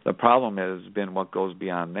 The problem has been what goes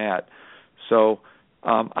beyond that. So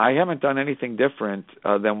I haven't done anything different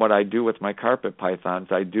than what I do with my carpet pythons.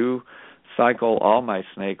 I do cycle all my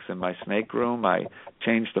snakes in my snake room. I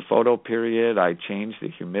change the photo period. I change the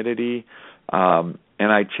humidity, and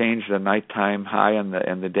I change the nighttime high and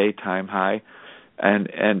the daytime high, and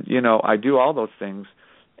I do all those things,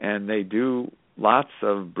 and they do lots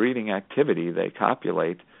of breeding activity. They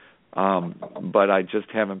copulate, but I just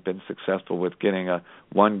haven't been successful with getting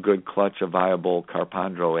one good clutch of viable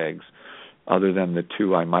Carpandro eggs, other than the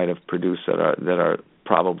two I might have produced that are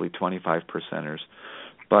probably 25%ers.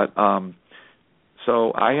 But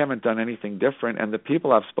so I haven't done anything different, and the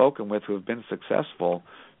people I've spoken with who have been successful,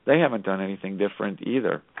 they haven't done anything different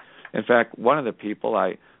either. In fact, one of the people,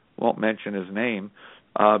 I won't mention his name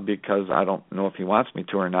because I don't know if he wants me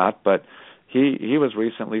to or not, but he was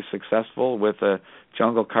recently successful with a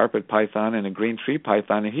jungle carpet python and a green tree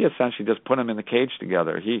python, and he essentially just put them in the cage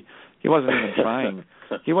together. He wasn't even trying.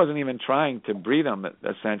 He wasn't even trying to breed them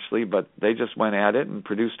essentially, but they just went at it and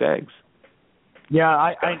produced eggs. Yeah,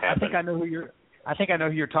 I think I know who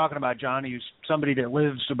you're talking about, John. He's somebody that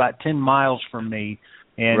lives about 10 miles from me,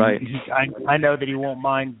 and right. I know that he won't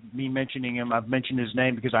mind me mentioning him. I've mentioned his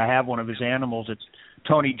name because I have one of his animals. It's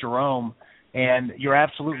Tony Jerome, and you're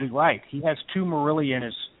absolutely right. He has 2 Morelia in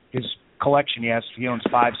his collection. He owns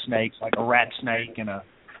 5 snakes, like a rat snake and a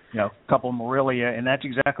couple of Morelia, and that's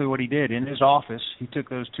exactly what he did. In his office, he took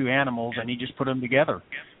those 2 animals and he just put them together,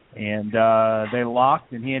 and they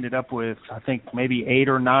locked, and he ended up with, I think, maybe 8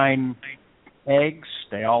 or 9 eggs.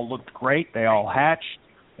 They all looked great. They all hatched,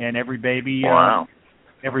 and every baby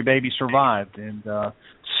survived. And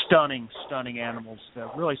stunning animals.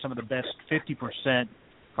 Really some of the best 50%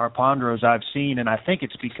 Carpandros I've seen, and I think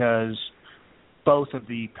it's because both of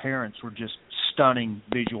the parents were just stunning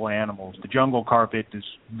visual animals. The jungle carpet is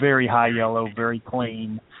very high yellow, very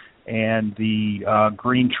clean, and the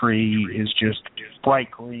green tree is just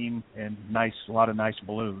bright green and nice, a lot of nice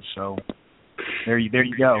blues. So there you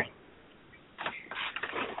go.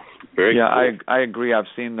 Very cool. I agree. I've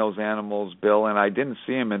seen those animals, Bill, and I didn't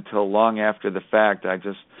see them until long after the fact.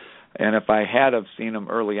 And if I had have seen them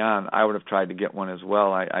early on, I would have tried to get one as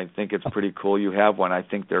well. I think it's pretty cool you have one. I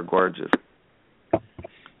think they're gorgeous.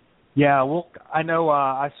 Yeah, well, I know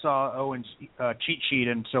I saw Owen's cheat sheet,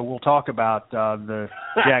 and so we'll talk about the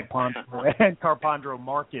Jagpandro and Carpandro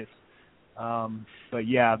market. But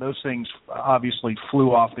yeah, those things obviously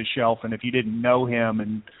flew off the shelf, and if you didn't know him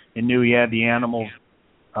and knew he had the animals,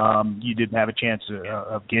 you didn't have a chance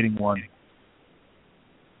of getting one.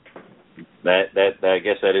 That I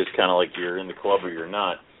guess that is kind of like you're in the club or you're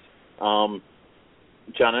not.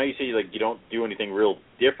 John, I know you say you don't do anything real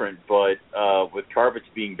different, but with carpets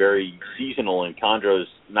being very seasonal and chondros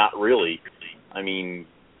not really, I mean,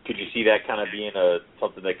 could you see that kind of being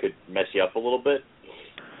something that could mess you up a little bit?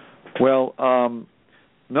 Well,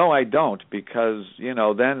 no, I don't, because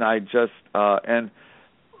then I just and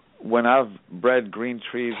when I've bred green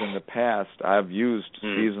trees in the past, I've used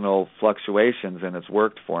seasonal fluctuations, and it's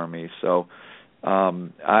worked for me. So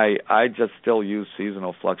I just still use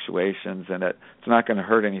seasonal fluctuations, and it's not going to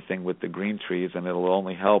hurt anything with the green trees, and it'll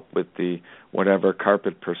only help with the whatever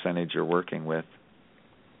carpet percentage you're working with.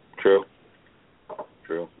 True.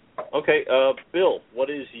 Okay, Bill,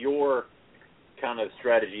 what is your kind of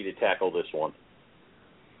strategy to tackle this one?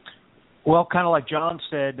 Well, kind of like John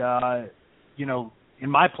said, in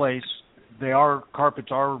my place, carpets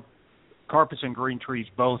and green trees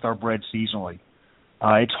both are bred seasonally.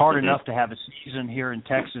 It's hard enough to have a season here in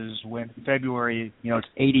Texas when in February, it's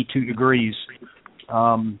 82 degrees.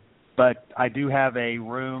 But I do have a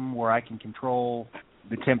room where I can control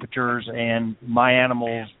the temperatures, and my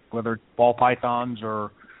animals, whether it's ball pythons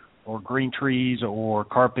or green trees or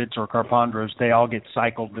carpets or Carpandros, they all get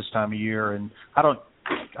cycled this time of year. And I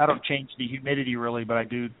don't change the humidity really, but I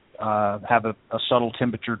do have a subtle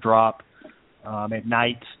temperature drop at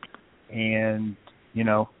night. And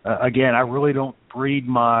again, I really don't breed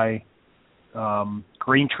my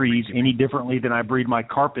green trees any differently than I breed my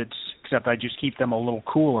carpets, except I just keep them a little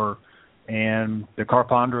cooler. And the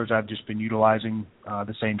Carpandros, I've just been utilizing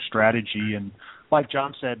the same strategy. And like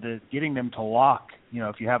John said, getting them to lock,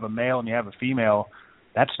 if you have a male and you have a female,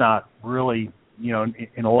 that's not really,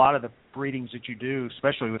 in a lot of the breedings that you do,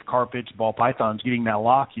 especially with carpets, ball pythons, getting that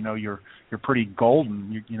lock, you're pretty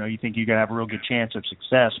golden. You think you're going to have a real good chance of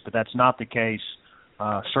success, but that's not the case.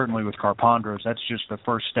 Certainly with Carpandros, that's just the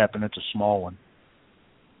first step, and it's a small one.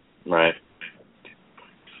 Right.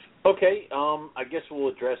 Okay. I guess we'll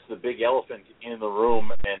address the big elephant in the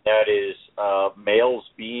room, and that is males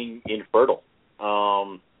being infertile.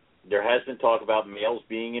 There has been talk about males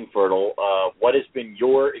being infertile. What has been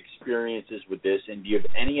your experiences with this, and do you have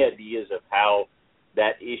any ideas of how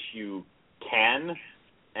that issue can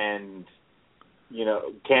and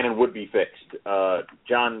would be fixed?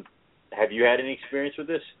 John, have you had any experience with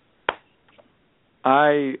this?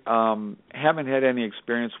 I haven't had any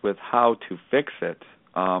experience with how to fix it.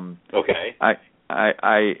 Okay. I've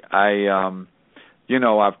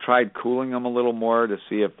tried cooling them a little more to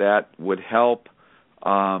see if that would help.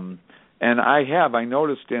 And I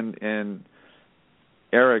noticed in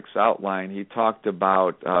Eric's outline, he talked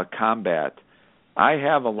about combat. I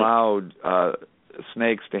have allowed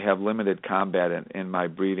snakes to have limited combat in my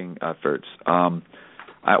breeding efforts.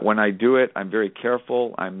 When I do it, I'm very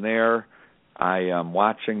careful. I'm there. I am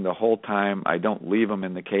watching the whole time. I don't leave them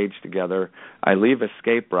in the cage together. I leave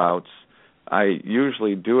escape routes. I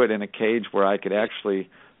usually do it in a cage where I could actually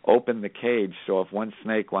open the cage, so if one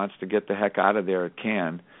snake wants to get the heck out of there, it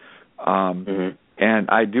can. And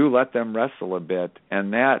I do let them wrestle a bit,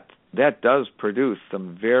 and that does produce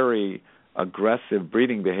some very aggressive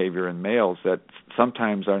breeding behavior in males that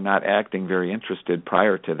sometimes are not acting very interested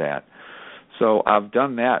prior to that. So I've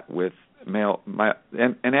done that with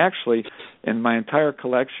and actually in my entire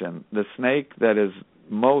collection, the snake that is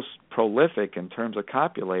most prolific in terms of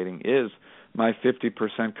copulating is my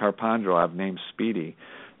 50% Carpandro I've named Speedy.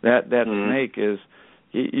 That snake is,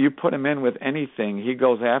 you put him in with anything, he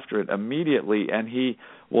goes after it immediately, and he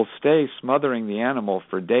will stay smothering the animal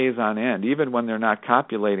for days on end, even when they're not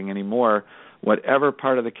copulating anymore. Whatever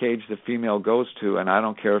part of the cage the female goes to, and I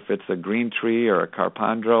don't care if it's a green tree or a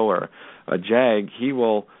Carpandro or a jag, he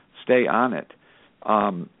will stay on it.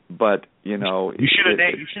 But you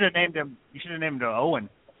should have named him Owen.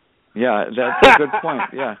 Yeah, that's a good point.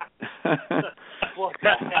 Yeah. What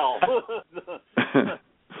the hell?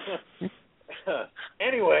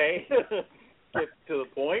 Anyway, get to the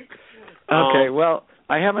point. Okay. Well,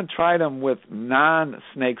 I haven't tried them with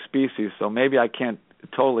non-snake species, so maybe I can't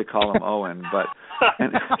totally call him Owen. But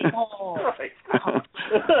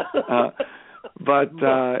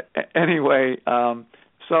anyway.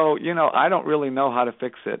 So, I don't really know how to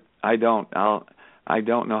fix it. I don't know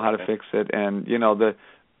how to fix it. And,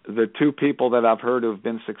 the two people that I've heard who've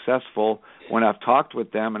been successful, when I've talked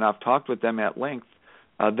with them, and I've talked with them at length,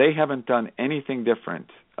 they haven't done anything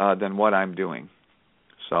different than what I'm doing.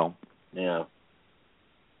 So. Yeah.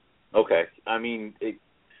 Okay. I mean,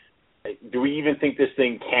 do we even think this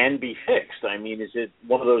thing can be fixed? I mean, is it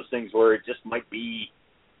one of those things where it just might be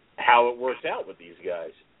how it works out with these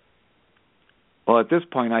guys? Well, at this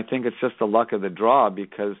point, I think it's just the luck of the draw,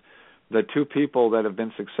 because the two people that have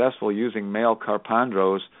been successful using male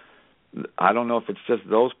Carpandros, I don't know if it's just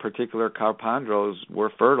those particular Carpandros were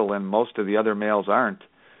fertile and most of the other males aren't.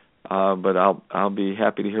 But I'll be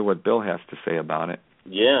happy to hear what Bill has to say about it.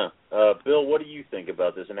 Yeah. Bill, what do you think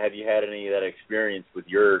about this? And have you had any of that experience with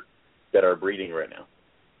that are breeding right now?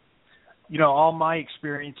 All my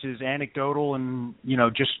experience is anecdotal, and,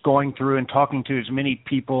 just going through and talking to as many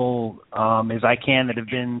people as I can that have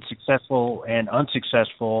been successful and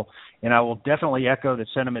unsuccessful. And I will definitely echo the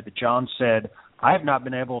sentiment that John said. I have not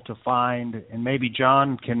been able to find, and maybe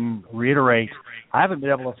John can reiterate, I haven't been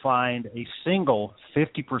able to find a single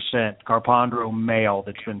 50% Carpandro male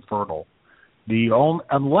that's been fertile.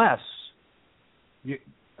 Unless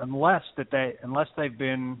they've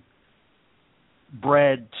been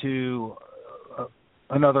bred to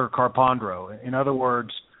another Carpandro. In other words,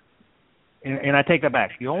 and I take that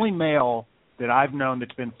back. The only male that I've known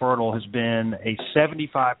that's been fertile has been a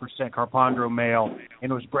 75% Carpandro male,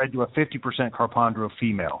 and was bred to a 50% Carpandro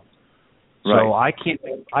female. Right. So I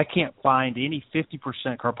can't find any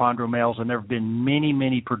 50% Carpandro males, and there have been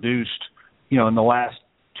many produced, in the last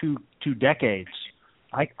two decades.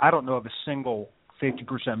 I don't know of a single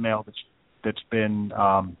 50% male that's been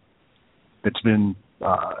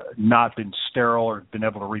not been sterile or been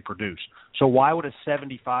able to reproduce. So why would a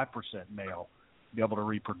 75% male be able to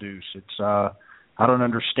reproduce? It's I don't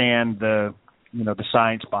understand the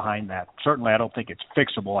science behind that. Certainly, I don't think it's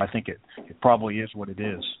fixable. I think it probably is what it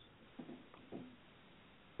is.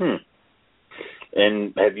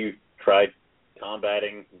 And have you tried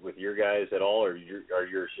combating with your guys at all, or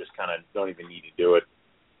yours just kind of don't even need to do it?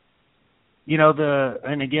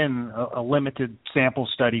 And again, a limited sample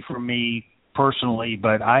study for me. personally,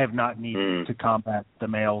 but I have not needed to combat the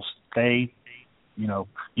males. They, you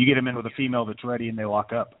get them in with a female that's ready and they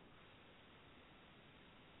lock up.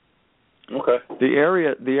 Okay. The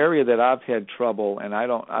area that I've had trouble, and I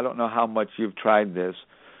don't know how much you've tried this,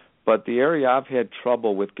 but the area I've had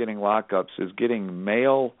trouble with getting lockups is getting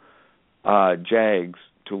male jags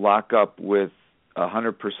to lock up with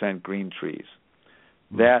 100% green trees.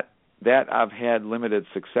 That I've had limited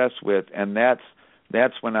success with, and that's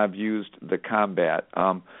when I've used the combat.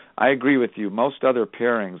 I agree with you. Most other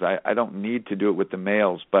pairings, I don't need to do it with the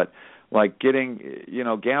males, but like getting,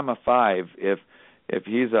 Gamma 5, if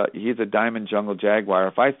he's a diamond jungle jaguar,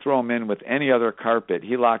 if I throw him in with any other carpet,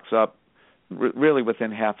 he locks up really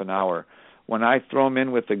within half an hour. When I throw him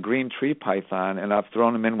in with a green tree python, and I've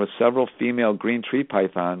thrown him in with several female green tree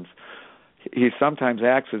pythons, he sometimes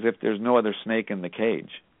acts as if there's no other snake in the cage.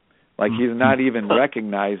 Like he's not even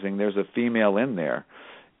recognizing there's a female in there.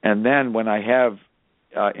 And then when I have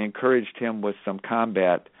encouraged him with some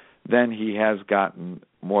combat, then he has gotten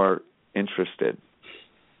more interested.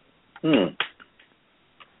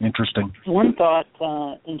 Interesting. One thought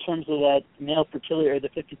in terms of that male fertility, or the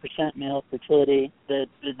 50% male fertility, the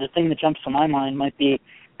thing that jumps to my mind might be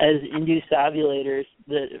as induced ovulators,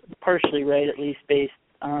 partially right, at least based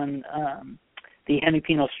on the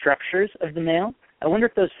hemipenal structures of the male. I wonder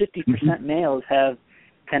if those 50% males have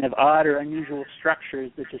kind of odd or unusual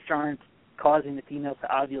structures that just aren't causing the female to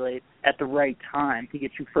ovulate at the right time to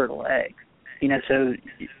get you fertile eggs. So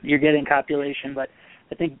you're getting copulation, but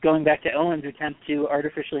I think going back to Owen's attempt to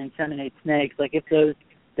artificially inseminate snakes, like if they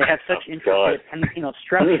have such intricate hemipenal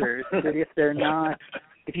structures that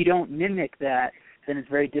if you don't mimic that, then it's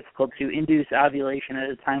very difficult to induce ovulation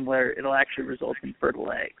at a time where it'll actually result in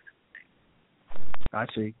fertile eggs. I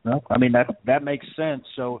see. No, I mean that makes sense.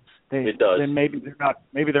 So it does. Then maybe they're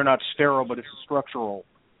not sterile, but it's a structural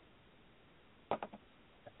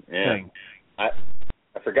thing. I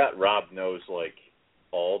forgot Rob knows like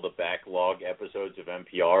all the backlog episodes of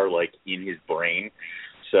NPR like in his brain.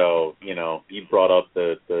 So he brought up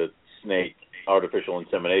the snake artificial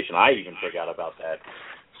insemination. I even forgot about that.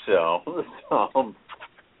 So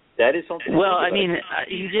that is something. Well, I mean,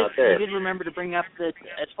 you did remember to bring up that,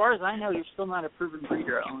 as far as I know, you're still not a proven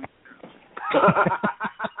breeder, Owen.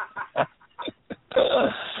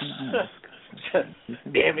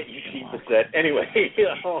 Damn it, you cheat the set. Anyway,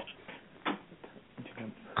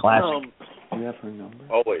 classic. Do you have her number?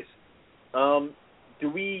 Always. Do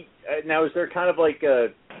we now? Is there kind of like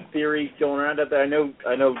a theory going around out there? I know,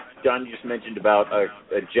 John, you just mentioned about a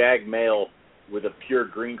jag male with a pure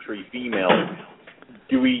green tree female.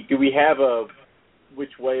 Do we have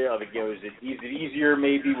which way of it goes? Is it easier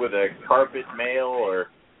maybe with a carpet male, or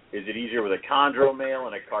is it easier with a chondro male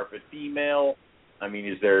and a carpet female? I mean,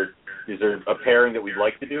 is there a pairing that we'd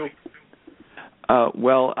like to do?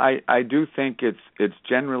 Well, I do think it's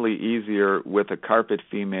generally easier with a carpet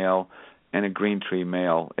female and a green tree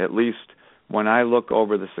male. At least when I look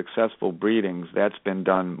over the successful breedings, that's been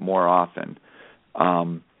done more often.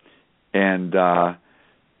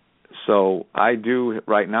 So I do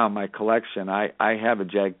right now in my collection. I have a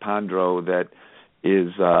Carpandro that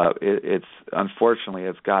is it's unfortunately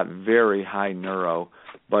it's got very high neuro,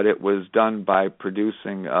 but it was done by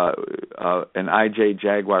producing an IJ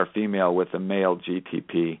Jaguar female with a male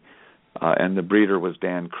GTP, and the breeder was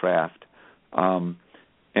Dan Kraft.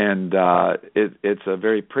 It's a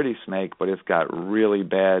very pretty snake, but it's got really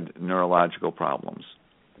bad neurological problems.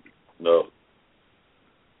 No.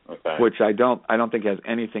 Okay. Which I don't think has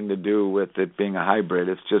anything to do with it being a hybrid.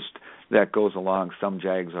 It's just that goes along. Some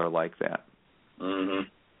Jags are like that. Mhm.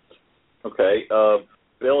 Okay.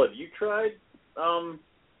 Bill, have you tried? I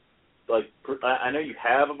know you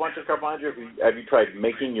have a bunch of Carpandro. Have you tried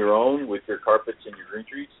making your own with your carpets and your green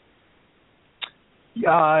trees?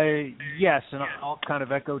 Yes, and I'll kind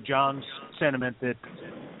of echo John's sentiment that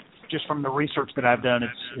just from the research that I've done,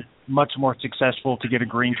 it's much more successful to get a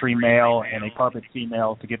green tree male and a carpet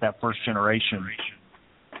female to get that first generation.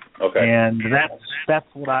 Okay. And that's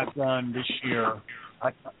what I've done this year.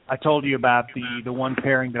 I told you about the one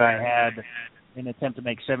pairing that I had in an attempt to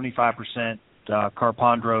make 75%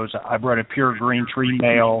 Carpandros. I bred a pure green tree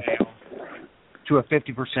male to a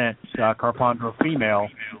 50% Carpandro female.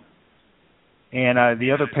 And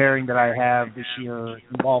the other pairing that I have this year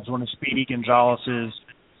involves one of Speedy Gonzalez's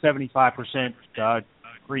 75%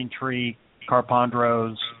 green tree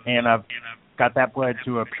Carpandros, and I've got that bred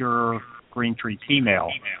to a pure green tree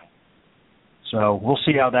female. So we'll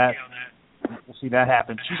see that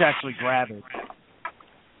happen. She's actually gravid.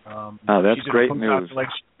 That's great news.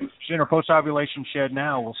 She's in her post-ovulation shed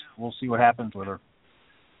now. We'll see what happens with her.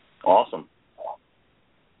 Awesome.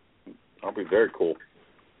 That'll be very cool.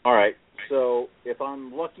 All right, so if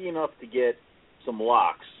I'm lucky enough to get some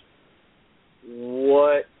locks,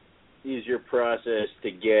 what is your process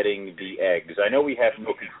to getting the eggs? I know we have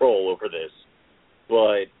no control over this,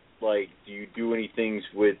 but, like, do you do any things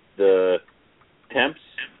with the temps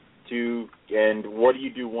and what do you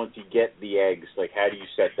do once you get the eggs? Like, how do you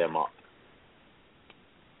set them up?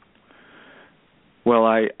 Well,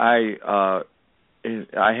 I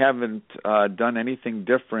haven't done anything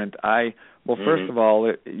different. First of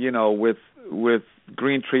all, with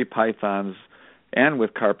green tree pythons and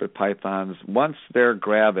with carpet pythons, once they're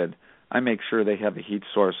gravid, I make sure they have a heat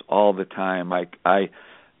source all the time.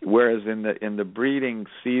 Whereas in the breeding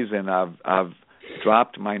season, I've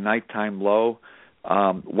dropped my nighttime low.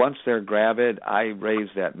 Once they're gravid, I raise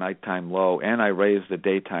that nighttime low and I raise the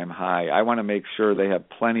daytime high. I want to make sure they have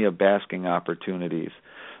plenty of basking opportunities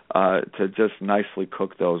to just nicely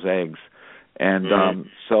cook those eggs. And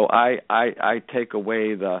so I take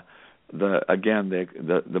away the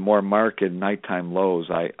more marked nighttime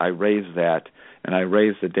lows. I raise that and I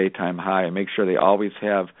raise the daytime high. I make sure they always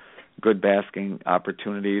have good basking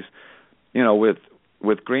opportunities.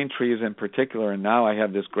 With green trees in particular, and now I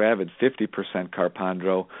have this gravid 50%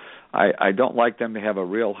 Carpandro, I don't like them to have a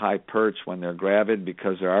real high perch when they're gravid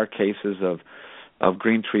because there are cases of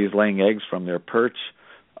green trees laying eggs from their perch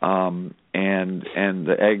and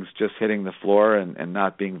the eggs just hitting the floor and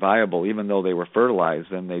not being viable, even though they were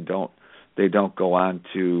fertilized, and they don't go on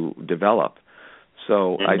to develop.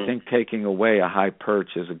 So I think taking away a high perch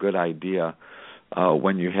is a good idea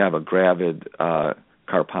when you have a gravid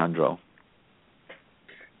Carpandro.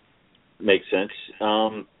 Makes sense.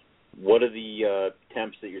 What are the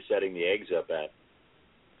temps that you're setting the eggs up at?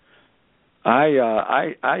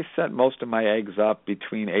 I set most of my eggs up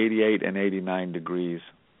between 88 and 89 degrees.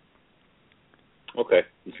 Okay,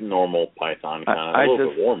 it's normal python kind of. A little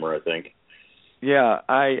bit warmer, I think. Yeah,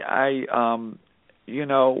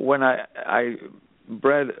 when I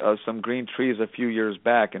bred some green trees a few years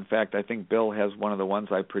back. In fact, I think Bill has one of the ones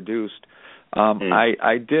I produced.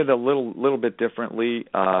 I did a little bit differently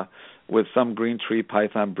with some green tree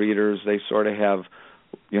python breeders. They sort of have,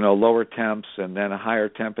 lower temps and then a higher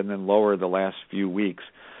temp and then lower the last few weeks.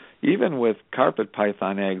 Even with carpet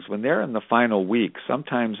python eggs, when they're in the final week,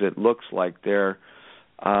 sometimes it looks like there's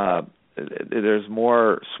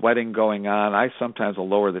more sweating going on. I sometimes will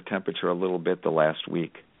lower the temperature a little bit the last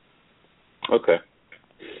week. Okay.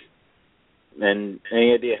 And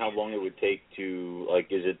any idea how long it would take to,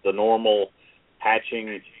 is it the normal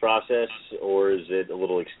hatching process, or is it a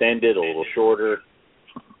little extended, a little shorter?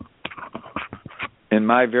 In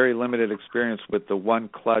my very limited experience with the one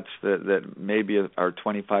clutch that maybe are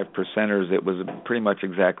 25 percenters, it was pretty much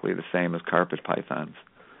exactly the same as carpet pythons.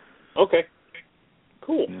 Okay.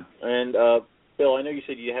 Cool. Yeah. And, Bill, I know you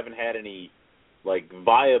said you haven't had any,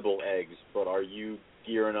 viable eggs, but are you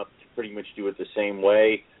gearing up to pretty much do it the same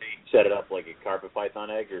way, set it up like a carpet python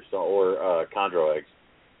egg or chondro eggs?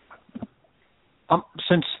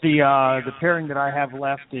 Since the pairing that I have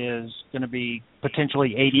left is going to be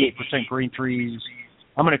potentially 88% green trees,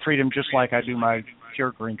 I'm going to treat them just like I do my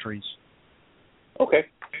pure green trees. Okay,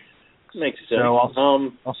 makes sense. So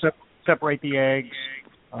I'll separate the eggs.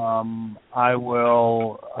 I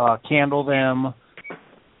will candle them.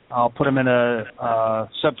 I'll put them in a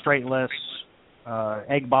substrate-less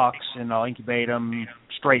egg box, and I'll incubate them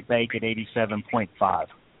straight bake at 87.5.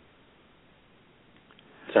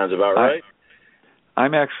 Sounds about right.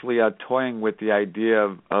 I'm actually toying with the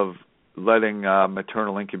idea of letting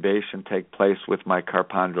maternal incubation take place with my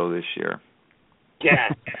Carpandro this year. Yeah.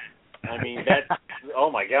 I mean, that's, oh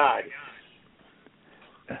my God.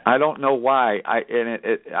 I don't know why.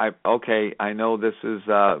 I know this is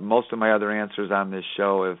most of my other answers on this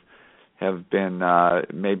show have been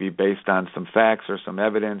maybe based on some facts or some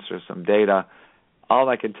evidence or some data. All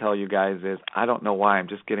I can tell you guys is I don't know why. I'm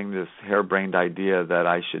just getting this harebrained idea that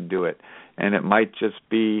I should do it. And it might just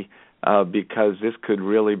be because this could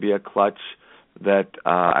really be a clutch that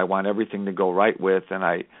I want everything to go right with. And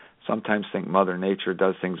I sometimes think Mother Nature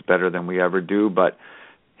does things better than we ever do. But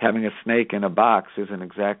having a snake in a box isn't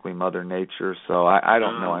exactly Mother Nature. So I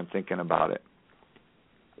don't know. I'm thinking about it.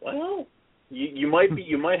 Well, you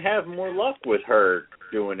might have more luck with her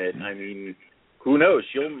doing it. I mean, who knows?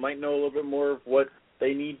 She might know a little bit more of what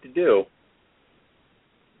they need to do.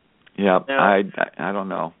 Yeah, now, I don't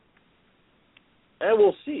know.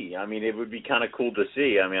 We'll see. I mean, it would be kind of cool to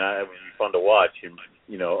see. I mean, it would be fun to watch.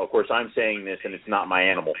 And, of course, I'm saying this, and it's not my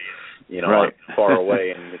animal. Right. I'm far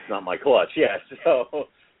away, and it's not my clutch. Yeah, so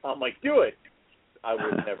I'm like, do it. I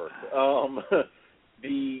would never.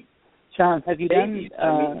 John, have you done?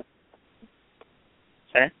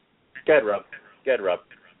 Sorry? Go ahead, Rob.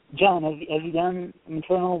 John, have you done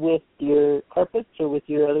maternal with your carpets or with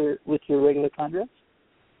your regular chondros?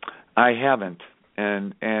 I haven't,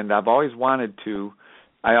 and I've always wanted to.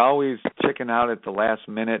 I always chicken out at the last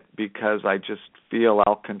minute because I just feel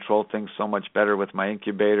I'll control things so much better with my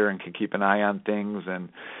incubator and can keep an eye on things, and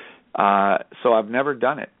so I've never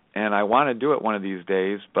done it, and I want to do it one of these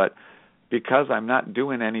days, but because I'm not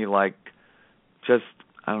doing any I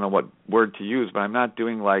don't know what word to use, but I'm not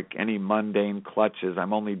doing like any mundane clutches.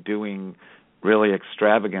 I'm only doing really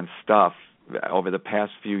extravagant stuff. Over the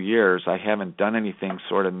past few years, I haven't done anything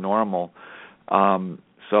sort of normal.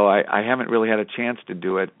 So I haven't really had a chance to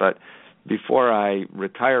do it. But before I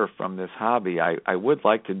retire from this hobby, I would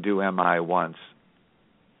like to do MI once.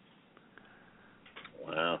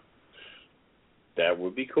 Wow. That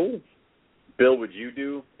would be cool. Bill, would you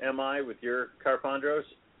do MI with your Carpandros?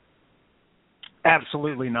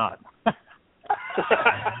 Absolutely not.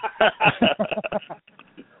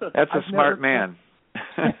 That's a smart man.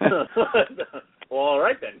 Well, all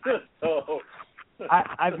right then. So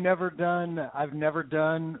I've never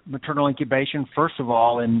done maternal incubation, first of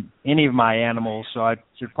all, in any of my animals, so I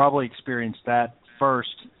should probably experience that first.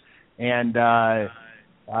 And John,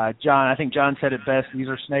 I think John said it best. These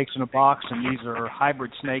are snakes in a box, and these are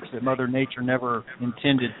hybrid snakes that Mother Nature never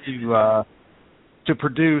intended to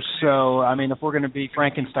produce. So, I mean, if we're going to be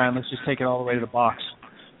Frankenstein, let's just take it all the way to the box.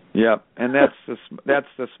 Yep, and that's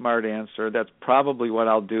the smart answer. That's probably what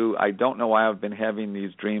I'll do. I don't know why I've been having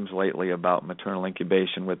these dreams lately about maternal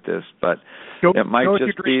incubation with this, but it might go just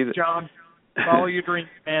with your dreams, be John. Follow your dreams,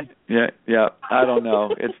 man. Yeah. I don't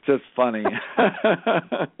know. It's just funny.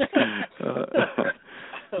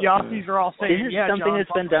 The Aussies are all saying, "Is this something John,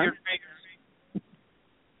 that's been done?"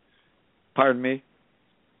 Pardon me?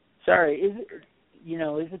 Sorry, is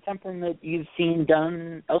it something that you've seen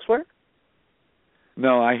done elsewhere?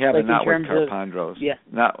 No, I haven't. Like not with Carpandros.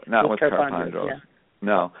 Not with Carpandros. Yeah.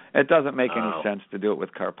 No, it doesn't make any sense to do it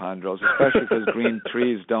with Carpandros, especially because green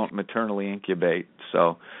trees don't maternally incubate.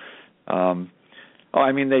 So,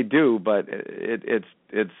 I mean they do, but it's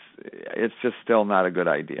just still not a good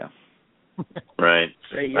idea. Right.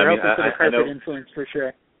 You're open to the carpet influence for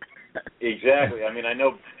sure. Exactly. I mean, I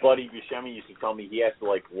know Buddy Buscemi used to tell me he has to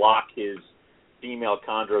lock his female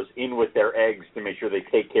chondros in with their eggs to make sure they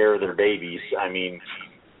take care of their babies. I mean,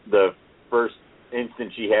 the first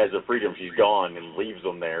instant she has the freedom, she's gone and leaves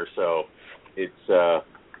them there. So it's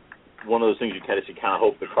one of those things you kind of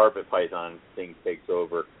hope the carpet python thing takes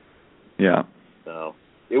over. Yeah. So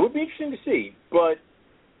it would be interesting to see, but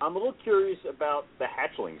I'm a little curious about the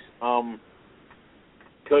hatchlings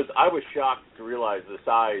because I was shocked to realize the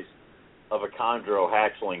size of a chondro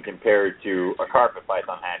hatchling compared to a carpet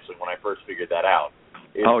python hatchling when I first figured that out.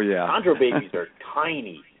 Chondro babies are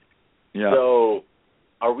tiny. Yeah. So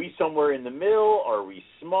are we somewhere in the middle? Are we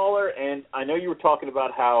smaller? And I know you were talking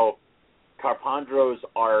about how Carpandros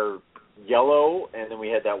are yellow, and then we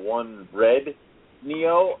had that one red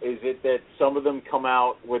Neo. Is it that some of them come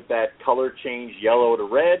out with that color change yellow to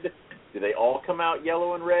red? Do they all come out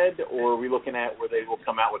yellow and red, or are we looking at where they will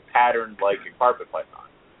come out with patterns like a carpet python?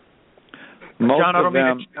 John, I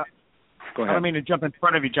Go ahead. don't mean to jump in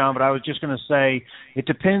front of you, John, but I was just going to say it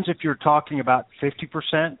depends if you're talking about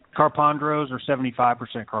 50% Carpandros or 75%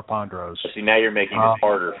 Carpandros. See, now you're making it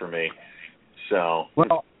harder for me. So,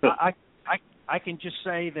 well, I can just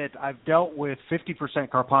say that I've dealt with 50%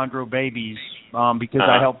 Carpandro babies because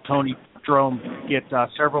I helped Tony Drome get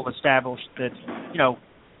several established that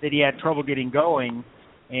he had trouble getting going,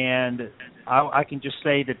 and I can just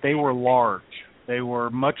say that they were large. They were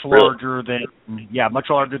much larger than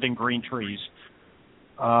green trees.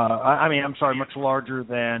 Much larger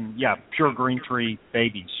than pure green tree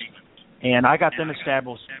babies. And I got them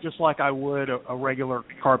established just like I would a regular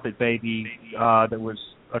carpet baby that was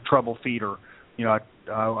a trouble feeder.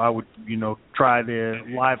 I would try the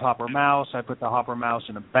live hopper mouse. I put the hopper mouse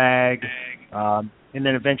in a bag, and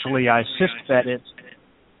then eventually I cyst fed it.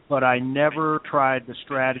 But I never tried the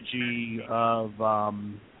strategy of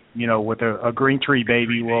with a green tree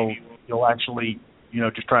baby, you'll actually,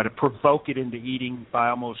 just try to provoke it into eating by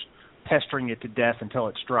almost pestering it to death until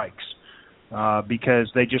it strikes,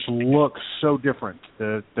 because they just look so different.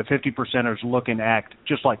 The 50%ers look and act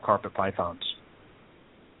just like carpet pythons.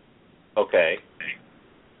 Okay.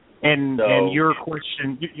 And your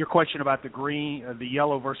question about the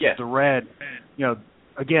yellow versus the red,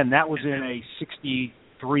 again, that was in a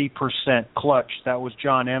 63% clutch. That was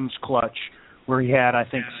John M.'s clutch, where he had, I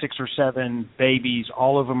think, 6 or 7 babies.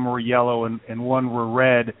 All of them were yellow and one were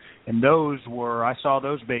red. And I saw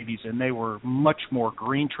those babies, and they were much more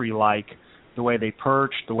green tree-like, the way they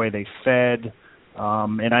perched, the way they fed.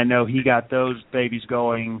 And I know he got those babies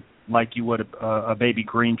going like you would a baby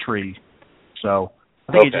green tree. So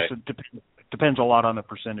I think it just depends a lot on the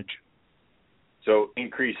percentage. So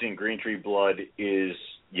increasing green tree blood is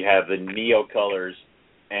you have the neo colors,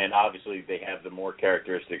 and obviously they have the more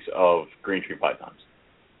characteristics of green tree pythons.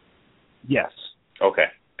 Yes. Okay.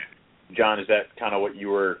 John, is that kind of what you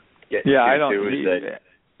were getting to?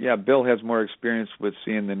 Yeah, Bill has more experience with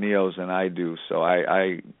seeing the neos than I do, so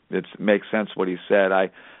it makes sense what he said. I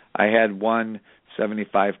had one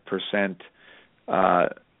 75%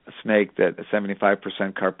 snake, that 75%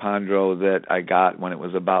 Carpandro that I got when it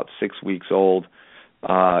was about 6 weeks old,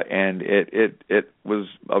 and it was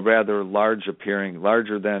a rather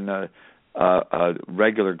larger than a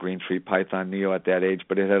regular green tree python neo at that age,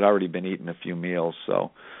 but it had already been eaten a few meals, so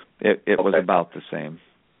it was about the same.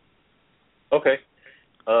 Okay.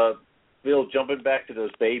 Bill, jumping back to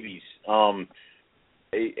those babies, you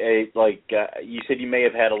said you may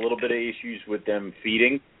have had a little bit of issues with them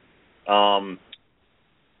feeding. What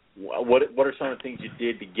are some of the things you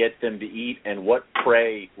did to get them to eat, and what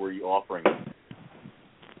prey were you offering them?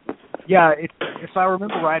 Yeah, if I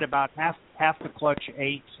remember right, about half the clutch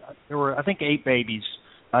ate. There were, I think, 8 babies.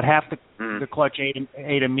 About half the clutch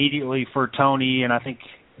ate immediately for Tony, and I think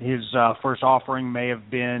his first offering may have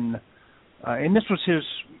been. And this was his,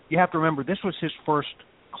 you have to remember, this was his first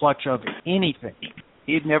clutch of anything.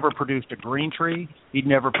 He had never produced a green tree. He'd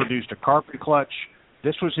never produced a carpet clutch.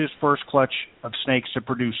 This was his first clutch of snakes to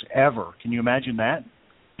produce ever. Can you imagine that?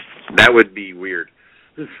 That would be weird.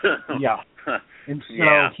 Yeah. And so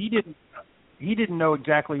he didn't know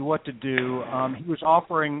exactly what to do. He was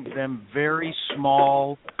offering them very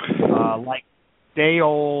small, like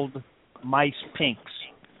day-old mice pinks.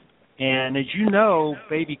 And as you know,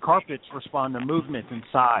 baby carpets respond to movement and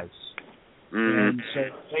size. Mm-hmm. And so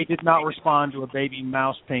they did not respond to a baby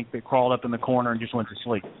mouse pink that crawled up in the corner and just went to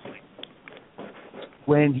sleep.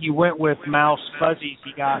 When he went with mouse fuzzies,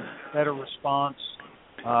 he got better response.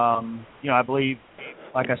 I believe,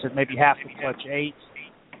 like I said, maybe half the clutch ate.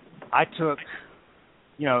 I took,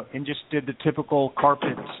 and just did the typical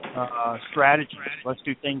carpet strategies. Let's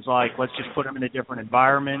do things like, let's just put them in a different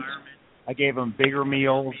environment. I gave them bigger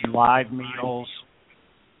meals, live meals,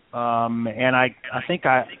 and I think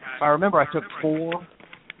if I remember, I took 4.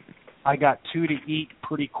 I got 2 to eat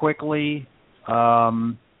pretty quickly.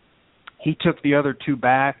 He took the other 2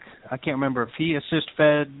 back. I can't remember if he assist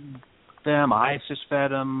fed them, I assist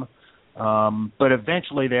fed them, but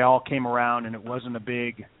eventually they all came around, and it wasn't a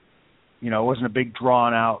big,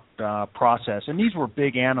 drawn out process. And these were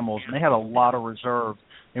big animals, and they had a lot of reserve.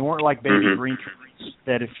 They weren't like baby green trees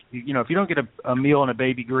that if you don't get a meal in a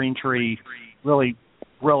baby green tree really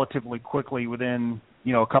relatively quickly within,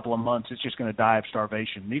 a couple of months, it's just going to die of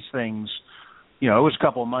starvation. These things, it was a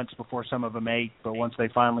couple of months before some of them ate, but once they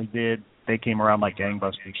finally did, they came around like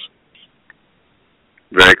gangbusters.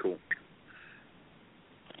 Very cool.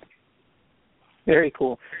 Very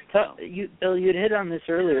cool. So, Bill, you had hit on this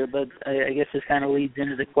earlier, but I guess this kind of leads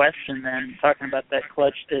into the question then, talking about that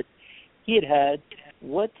clutch that he had.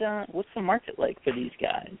 What's the market like for these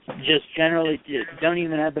guys? Just generally, don't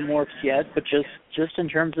even have the morphs yet, but just in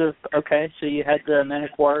terms of, so you had the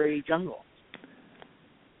Manokwari jungle.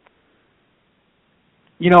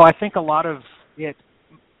 I think a lot of it,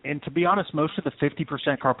 and to be honest, most of the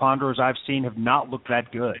 50% Carpandros I've seen have not looked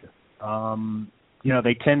that good.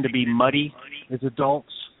 They tend to be muddy as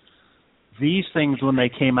adults. These things, when they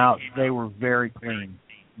came out, they were very clean.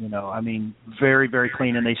 Very, very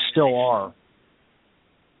clean, and they still are.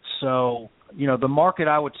 So, the market,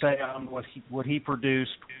 I would say, on what he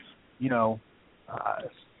produced, I don't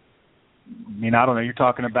know, you're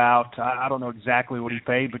talking about, I don't know exactly what he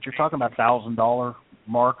paid, but you're talking about $1,000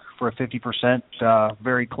 mark for a 50%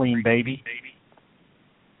 very clean baby.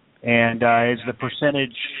 And as the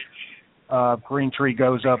percentage of green tree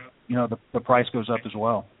goes up, the price goes up as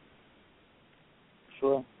well.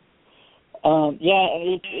 Sure.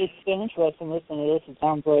 It's been interesting listening to this. It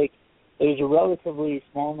sounds like there's a relatively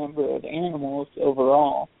small number of animals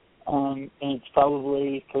overall, and it's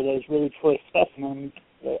probably, for those really choice specimens,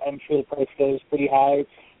 I'm sure the price goes pretty high.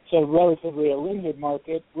 So relatively a limited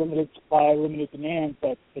market, limited supply, limited demand,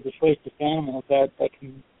 but for the choicest animals, that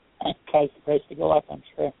can cause the price to go up, I'm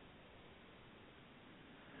sure.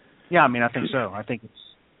 Yeah, I think so. I think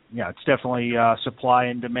it's definitely supply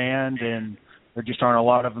and demand, and there just aren't a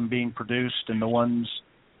lot of them being produced, and the ones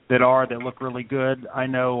that look really good. I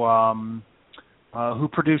know who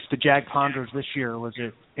produced the Carpandros this year. Was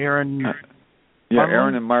it Aaron?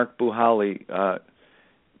 Aaron and Mark Buhali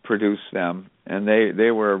produced them, and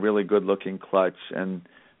they were a really good looking clutch. And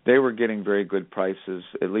they were getting very good prices.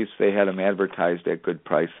 At least they had them advertised at good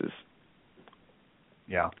prices.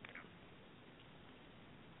 Yeah.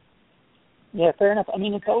 Yeah, fair enough. I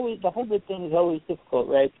mean, it's always, the hybrid thing is always difficult,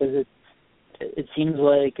 right? Because it seems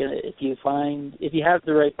like if you have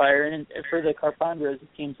the right buyer, and for the Carpandros, it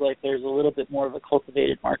seems like there's a little bit more of a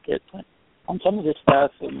cultivated market. But on some of this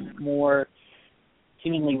stuff, more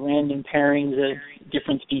seemingly random pairings of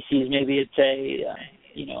different species, maybe it's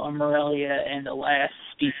a Morelia and a last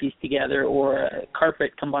species together, or a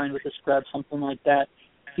carpet combined with a scrub, something like that.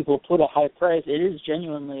 People put a high price. It is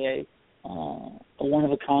genuinely a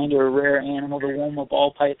one-of-a-kind or a rare animal, the Woma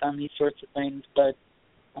ball python, these sorts of things. But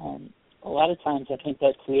a lot of times I think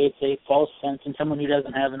that creates a false sense in someone who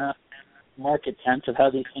doesn't have enough market sense of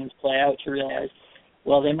how these things play out to realize,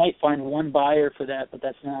 well, they might find one buyer for that, but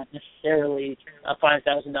that's not necessarily a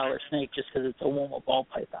 $5,000 snake just because it's a Woma ball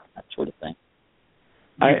python, that sort of thing.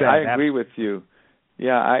 I agree with you.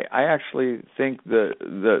 Yeah, I actually think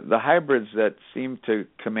the hybrids that seem to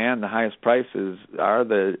command the highest prices are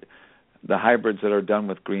the hybrids that are done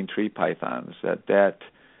with green tree pythons.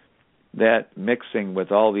 That mixing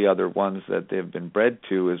with all the other ones that they've been bred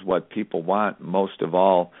to is what people want most of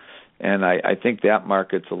all. And I think that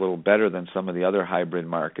market's a little better than some of the other hybrid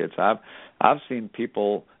markets. I've seen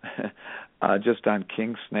people just on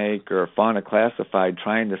King Snake or Fauna Classified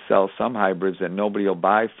trying to sell some hybrids that nobody will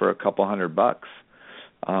buy for a couple $100.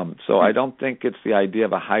 So I don't think it's the idea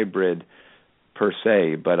of a hybrid per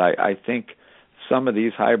se, but I think some of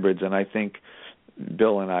these hybrids, and I think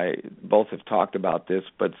Bill and I both have talked about this,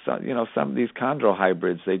 but some of these chondro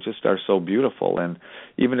hybrids, they just are so beautiful. And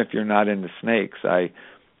even if you're not into snakes, I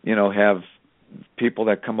have people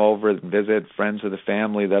that come over and visit, friends of the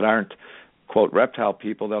family that aren't, quote, reptile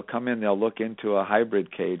people. They'll come in, they'll look into a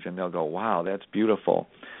hybrid cage, and they'll go, wow, that's beautiful.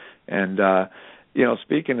 And,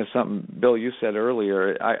 speaking of something, Bill, you said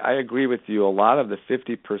earlier, I agree with you. A lot of the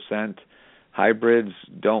 50% hybrids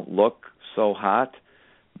don't look so hot,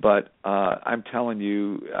 but I'm telling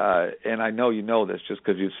you, and I know you know this just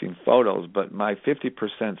because you've seen photos, but my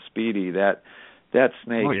 50% Speedy, that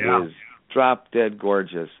snake is drop dead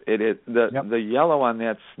gorgeous. The yellow on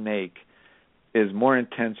that snake is more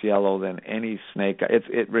intense yellow than any snake.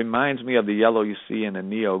 It reminds me of the yellow you see in a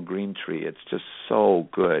Neo green tree. It's just so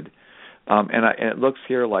good. And it looks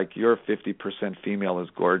here like your 50% female is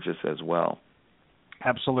gorgeous as well.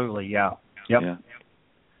 Absolutely, yeah. Yep. Yeah.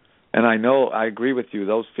 And I agree with you,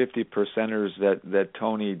 those 50%ers that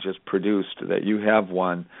Tony just produced, that you have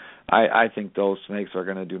one, I think those snakes are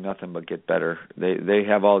going to do nothing but get better. They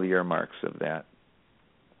have all the earmarks of that.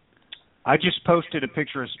 I just posted a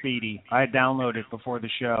picture of Speedy. I had downloaded it before the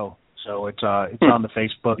show, so it's on the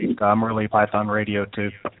Facebook, Merle Python Radio too.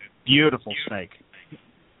 Beautiful snake.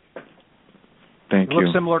 Thank you. It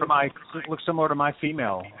looks similar to my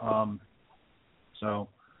female. So,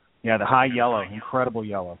 yeah, the high yellow, incredible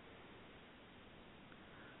yellow.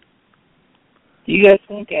 Do you guys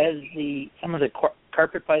think as some of the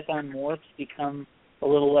carpet python morphs become a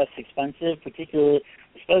little less expensive, particularly,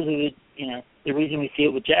 I suppose the reason we see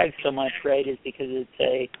it with Jags so much, right, is because it's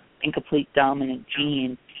a incomplete dominant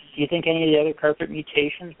gene. Do you think any of the other carpet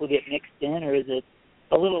mutations will get mixed in, or is it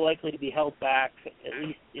a little likely to be held back, at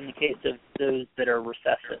least in the case of those that are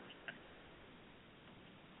recessive?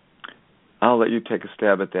 I'll let you take a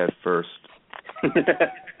stab at that first.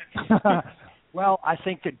 Well, I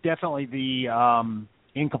think that definitely the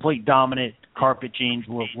incomplete dominant carpet genes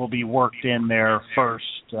will be worked in there first.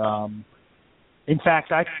 In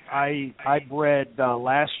fact, I bred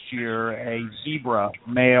last year a zebra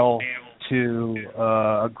male to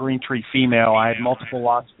a green tree female. I had multiple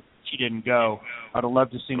lots. She didn't go. I'd have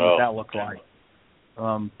loved to see what that looked like.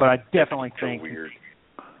 But I definitely think. Weird.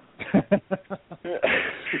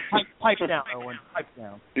 Pipe down, Owen. Pipe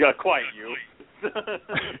down. You got quiet, you.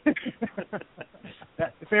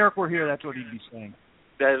 If Eric were here, that's what he'd be saying.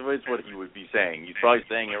 That is what he would be saying. He's probably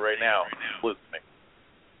saying it right now. Listening.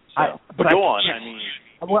 But go on.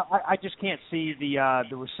 Well, I just can't see the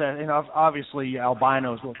recession. And obviously,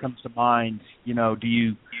 albino is what comes to mind. Do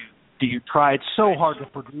you try? It's so hard to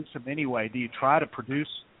produce them anyway. Do you try to produce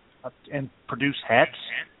hets?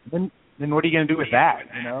 Then what are you going to do with that?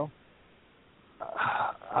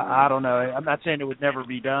 I don't know. I'm not saying it would never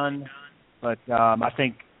be done, but I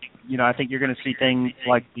think you're going to see things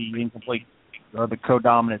like the incomplete or the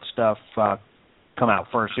codominant stuff come out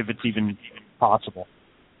first, if it's even possible.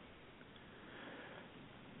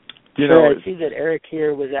 I see that Eric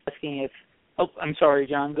here was asking if. Oh, I'm sorry,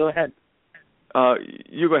 John. Go ahead.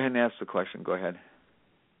 You go ahead and ask the question. Go ahead.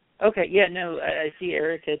 Okay. Yeah. No. I see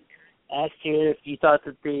Eric had asked here if you thought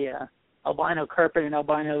that the albino carpet and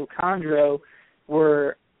albino chondro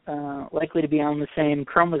were likely to be on the same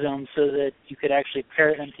chromosome so that you could actually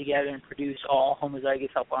pair them together and produce all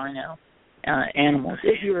homozygous albino animals.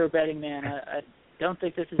 If you were a betting man, I don't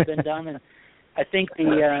think this has been done, and I think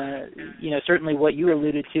certainly what you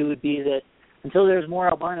alluded to would be that until there's more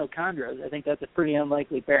albino chondros, I think that's a pretty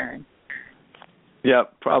unlikely pairing. Yeah,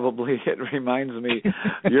 probably. It reminds me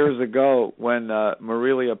years ago when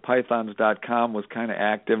MoreliaPythons.com was kind of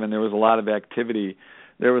active and there was a lot of activity.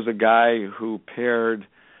 There was a guy who paired,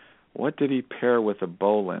 what did he pair with a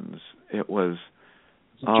Bolin's? It was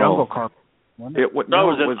jungle carp. It was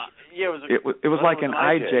like an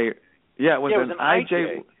IJ. Yeah, it was an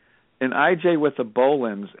IJ. An IJ with a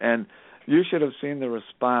Bolin's, and you should have seen the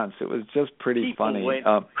response. It was just pretty People funny. Went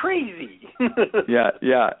crazy. Yeah.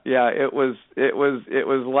 It was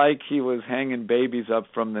like he was hanging babies up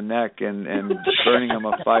from the neck and burning them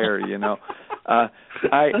a fire.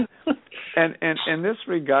 And in this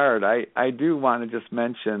regard, I do want to just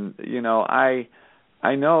mention.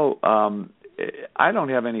 I know. I don't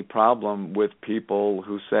have any problem with people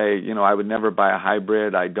who say, I would never buy a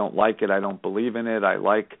hybrid. I don't like it. I don't believe in it. I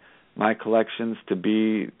like my collections to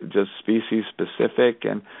be just species specific,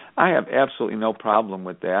 and I have absolutely no problem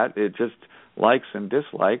with that. It just likes and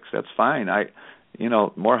dislikes. That's fine.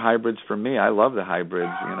 More hybrids for me. I love the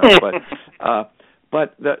hybrids,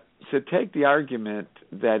 but to take the argument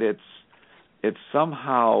that it's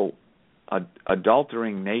somehow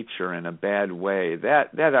adultering nature in a bad way,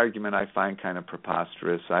 that argument I find kind of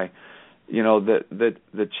preposterous. The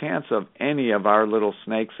chance of any of our little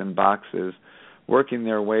snakes in boxes working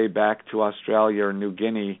their way back to Australia or New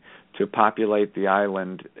Guinea to populate the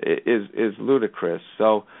island is ludicrous.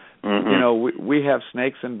 So, we have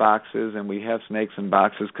snakes in boxes, and we have snakes in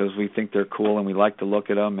boxes because we think they're cool and we like to look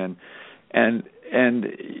at them, I'm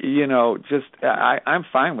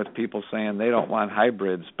fine with people saying they don't want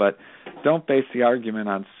hybrids, but don't base the argument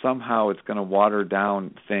on somehow it's going to water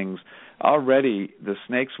down things. Already, the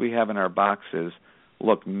snakes we have in our boxes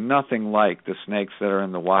look nothing like the snakes that are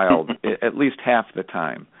in the wild, at least half the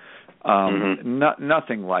time.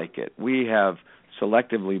 Nothing like it. We have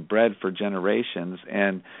selectively bred for generations,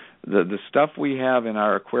 and the stuff we have in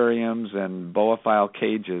our aquariums and boaphile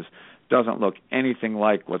cages doesn't look anything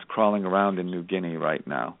like what's crawling around in New Guinea right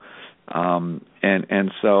now.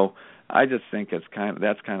 And so I just think that's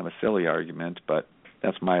kind of a silly argument, but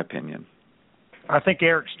that's my opinion. I think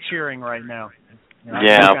Eric's cheering right now.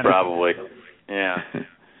 Probably. Yeah.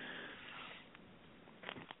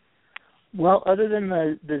 Well, other than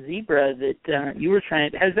the zebra that you were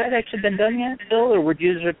trying, has that actually been done yet, Bill, or would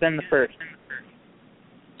you have been the first?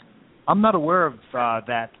 I'm not aware of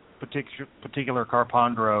that particular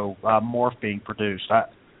Carpandro morph being produced.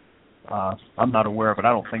 I'm not aware of it.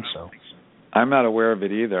 I don't think so. I'm not aware of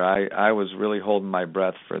it either. I was really holding my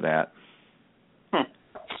breath for that.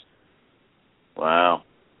 Wow.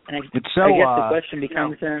 And I guess the question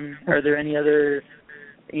becomes then, are there any other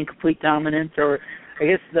incomplete dominants, or I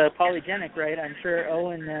guess the polygenic, right? I'm sure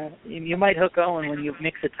Owen, you might hook Owen when you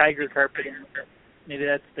mix a tiger carpet in with it. Maybe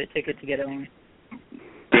that's the ticket to get Owen.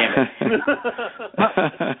 Damn it.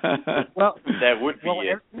 Well, that would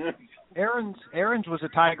be it. Aaron's was a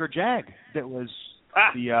tiger jag that was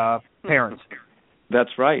the parent.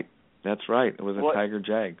 That's right. It was a tiger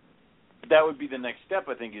jag. That would be the next step,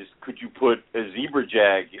 I think, is could you put a zebra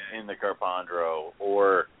jag in the Carpandro,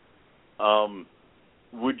 or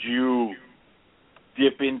would you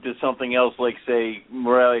dip into something else like, say,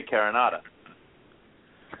 Morelia carinata?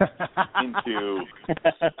 I'm saying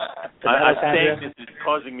this is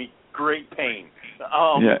causing me great pain.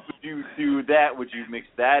 Would you do that? Would you mix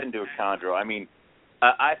that into a chondro? I mean,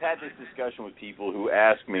 I've had this discussion with people who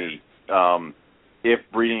ask me if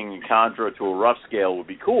breeding a chondro to a rough scale would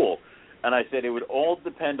be cool. And I said it would all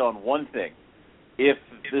depend on one thing. If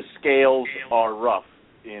the scales are rough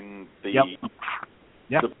in the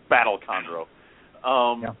battle chondro.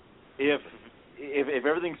 If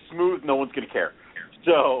everything's smooth, no one's going to care.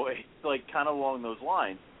 So it's like kind of along those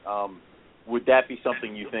lines. Would that be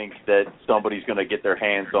something you think that somebody's going to get their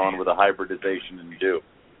hands on with a hybridization and do?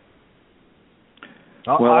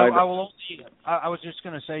 I was just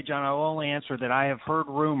going to say, John, I will only answer that I have heard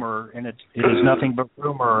rumor, and it is nothing but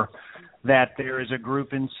rumor, that there is a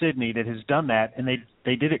group in Sydney that has done that, and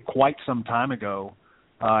they did it quite some time ago,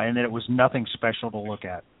 and that it was nothing special to look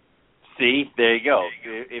at. See, there you go.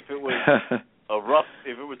 If it was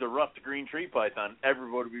a rough green tree python,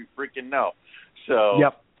 everybody would be freaking know. So.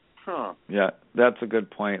 Yep. Huh. Yeah, that's a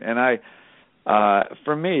good point. And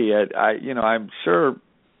for me, I'm sure,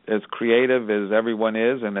 as creative as everyone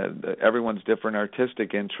is, and everyone's different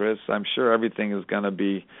artistic interests, I'm sure everything is going to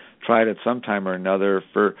be tried at some time or another.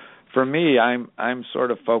 For for me, I'm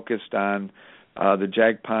sort of focused on the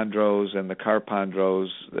Jagpandros and the Carpandros,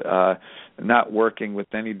 not working with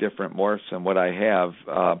any different morphs than what I have,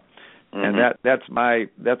 and that's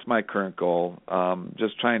my current goal.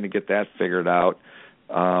 Just trying to get that figured out.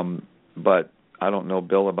 But I don't know,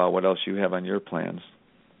 Bill, about what else you have on your plans.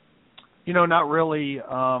 Not really.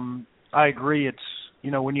 I agree. It's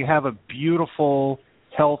when you have a beautiful,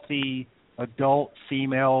 healthy, adult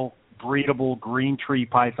female breedable green tree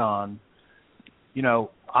python,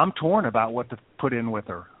 I'm torn about what to put in with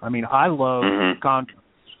her. I mean, I love chondros.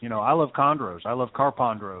 I love chondros. I love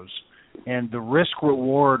Carpandros. And the risk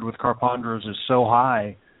reward with Carpandros is so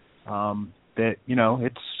high that,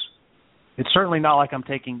 it's certainly not like I'm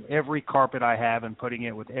taking every carpet I have and putting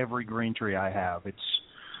it with every green tree I have. It's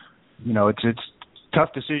tough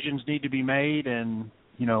decisions need to be made, and,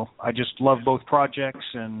 I just love both projects,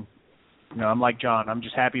 and, I'm like John. I'm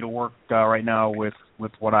just happy to work right now with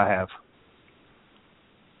what I have.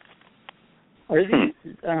 Are these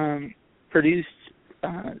produced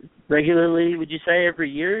regularly, would you say, every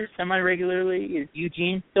year, semi-regularly? Is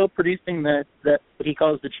Eugene still producing the what he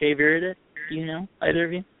calls the Che Verde? Do you know, either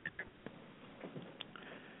of you?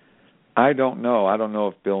 I don't know. I don't know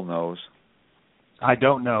if Bill knows. I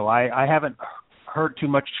don't know. I haven't heard too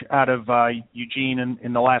much out of Eugene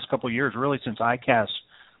in the last couple of years, really, since ICAST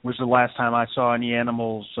was the last time I saw any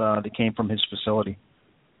animals that came from his facility.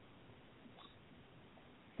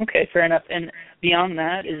 Okay, fair enough. And beyond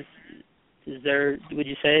that, is there, would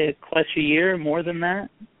you say, a clutch a year, more than that,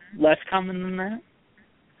 less common than that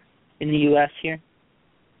in the U.S. here?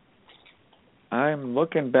 I'm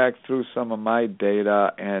looking back through some of my data,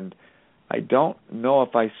 and I don't know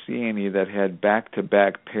if I see any that had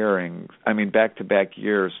back-to-back pairings, back-to-back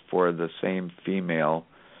years for the same female.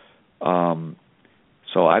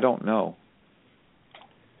 So I don't know.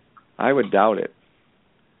 I would doubt it.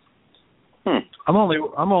 I'm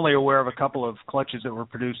only aware of a couple of clutches that were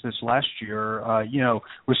produced this last year.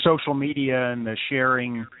 With social media and the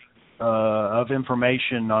sharing of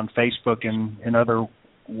information on Facebook and other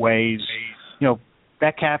ways,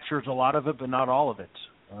 that captures a lot of it, but not all of it.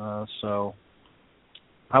 So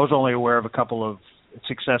I was only aware of a couple of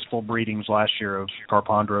successful breedings last year of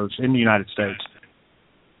Carpandros in the United States.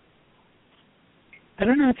 I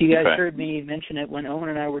don't know if you guys heard me mention it when Owen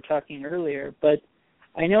and I were talking earlier, but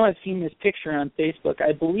I know I've seen this picture on Facebook,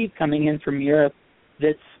 I believe coming in from Europe,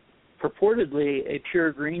 that's purportedly a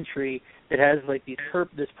pure green tree that has like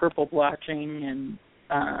this purple blotching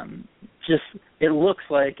and just it looks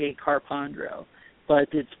like a Carpandro, but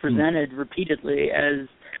it's presented repeatedly as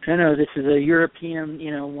no, this is a European,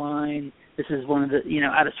 line. This is one of the,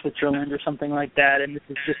 out of Switzerland or something like that, and this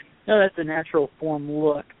is just that's a natural form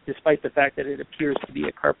look, despite the fact that it appears to be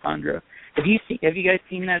a Carpandro. Have you guys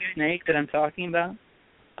seen that snake that I'm talking about?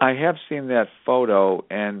 I have seen that photo,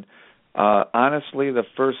 and honestly, the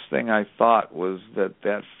first thing I thought was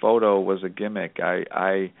that photo was a gimmick.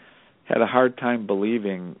 I had a hard time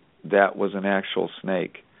believing that was an actual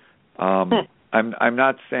snake. I'm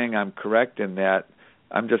not saying I'm correct in that.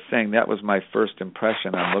 I'm just saying that was my first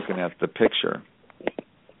impression on looking at the picture.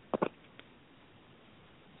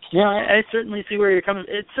 Yeah, I certainly see where you're coming.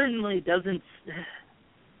 It certainly doesn't.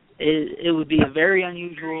 It would be a very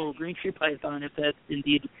unusual green tree python if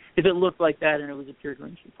it looked like that and it was a pure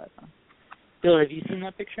green tree python. Bill, have you seen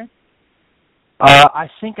that picture? I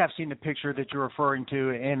think I've seen the picture that you're referring to,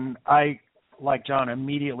 and I, like John,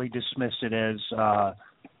 immediately dismissed it as a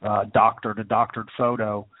doctored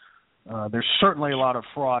photo. There's certainly a lot of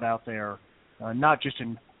fraud out there, not just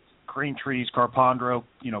in green trees, Carpandro,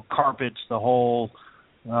 carpets, the whole.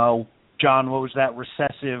 John, what was that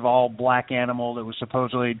recessive all black animal that was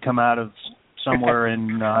supposedly come out of somewhere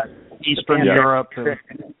in Eastern Europe?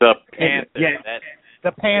 The panther.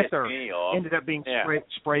 The panther ended up being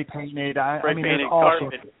spray painted. There's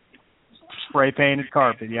also spray painted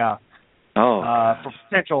carpet. Yeah. For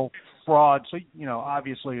potential fraud. So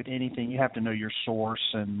obviously with anything you have to know your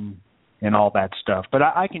source and all that stuff. But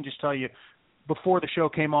I can just tell you, before the show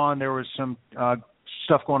came on, there was some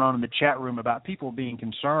stuff going on in the chat room about people being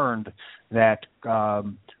concerned that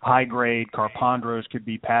high-grade Carpandros could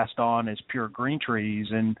be passed on as pure green trees.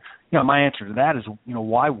 And, my answer to that is,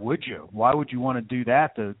 why would you? Why would you want to do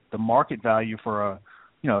that? The market value for a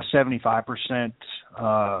 75%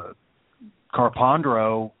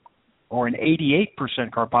 Carpandro or an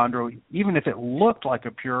 88% Carpandro, even if it looked like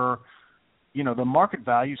a pure, the market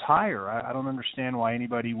value is higher. I don't understand why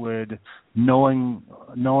anybody would knowing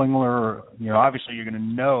or, obviously you're going to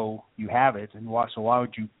know you have it, and so why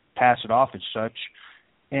would you pass it off as such?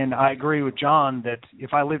 And I agree with John that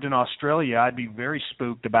if I lived in Australia, I'd be very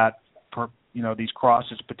spooked about these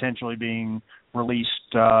crosses potentially being released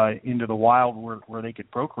into the wild where they could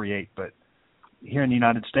procreate. But here in the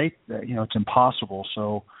United States, it's impossible.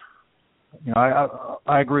 So,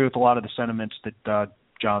 I agree with a lot of the sentiments that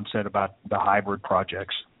John said about the hybrid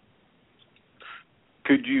projects.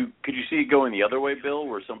 Could you see it going the other way, Bill,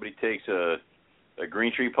 where somebody takes a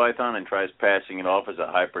green tree python and tries passing it off as a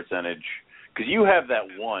high percentage? Because you have that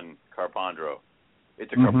one Carpandro.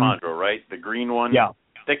 It's a Carpandro, right? The green one? Yeah.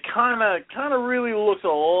 That kind of really looks a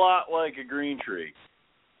lot like a green tree,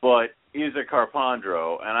 but is a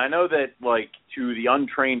Carpandro. And I know that, like, to the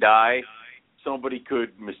untrained eye, somebody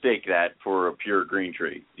could mistake that for a pure green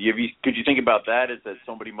tree. Could you think about that, as that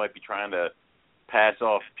somebody might be trying to pass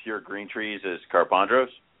off pure green trees as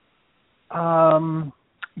Carpandros?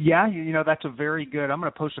 Yeah, that's a very good. I'm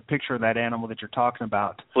going to post a picture of that animal that you're talking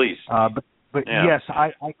about. Please. But yeah. Yes,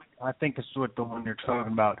 I think this is what the one you're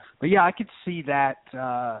talking about. But yeah, I could see that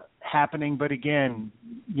happening. But again,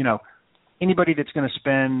 anybody that's going to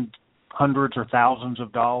spend hundreds or thousands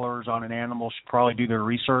of dollars on an animal should probably do their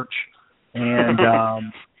research. And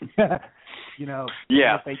yeah.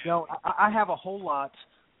 If they don't, I have a whole lot.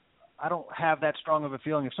 I don't have that strong of a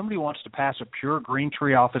feeling. If somebody wants to pass a pure green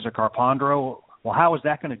tree off as a Carpandro, well, how is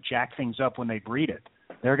that going to jack things up when they breed it?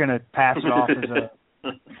 They're going to pass it off as a,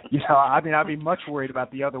 I'd be much worried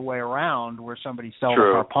about the other way around, where somebody sells a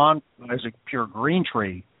Carpandro as a pure green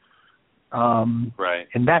tree. Right.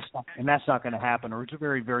 And that's not going to happen, or it's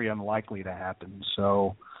very, very unlikely to happen.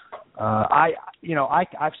 So,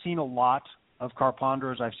 I've seen a lot of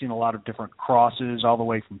Carpandros. I've seen a lot of different crosses, all the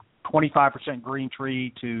way from 25% green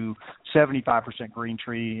tree to 75% green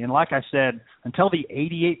tree. And like I said, until the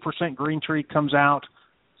 88% green tree comes out,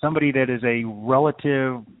 somebody that is a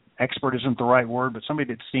relative expert isn't the right word, but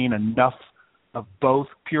somebody that's seen enough of both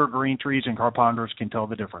pure green trees and Carpandros can tell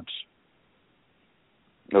the difference.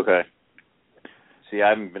 Okay. See, I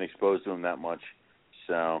haven't been exposed to them that much.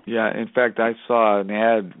 So. Yeah, in fact, I saw an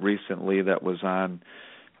ad recently that was on,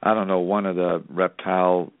 I don't know, one of the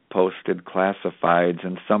reptile posted classifieds,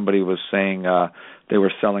 and somebody was saying they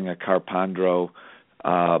were selling a Carpandro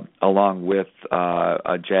along with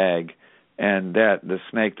a jag, and that the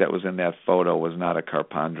snake that was in that photo was not a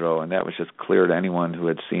Carpandro, and that was just clear to anyone who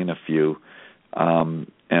had seen a few. And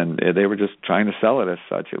they were just trying to sell it as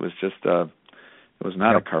such. It was just it was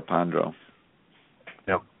not a Carpandro.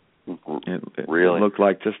 Yep. It really looked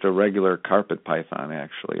like just a regular carpet python,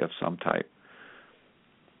 actually, of some type.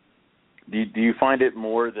 Do you find it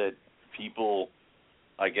more that people,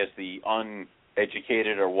 I guess the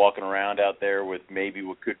uneducated, are walking around out there with maybe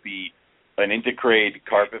what could be an integrated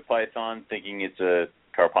carpet python thinking it's a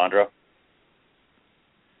Carpandro?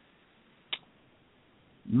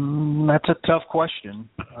 That's a tough question.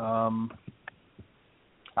 I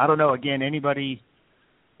don't know. Again, anybody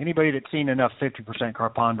that's seen enough 50%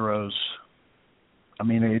 Carpandros,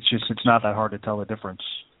 it's not that hard to tell the difference.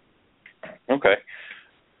 Okay.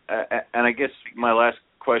 And I guess my last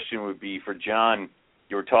question would be for John.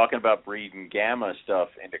 You were talking about breeding gamma stuff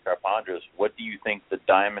into Carpandros. What do you think the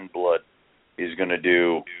diamond blood is going to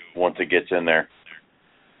do once it gets in there?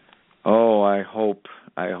 Oh, I hope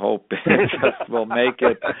it just will make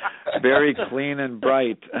it very clean and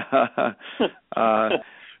bright.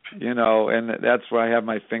 And that's where I have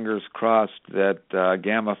my fingers crossed that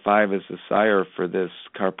Gamma 5 is the sire for this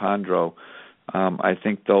Carpandro. I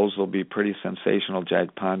think those will be pretty sensational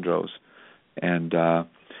Jagpandros, and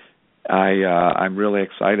I'm really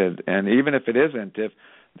excited. And even if it isn't, if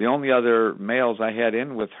the only other males I had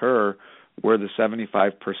in with her were the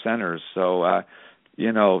 75 percenters, so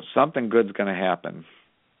something good's going to happen.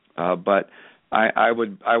 But I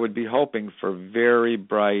would be hoping for very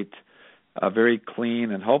bright, very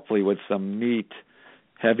clean, and hopefully with some neat,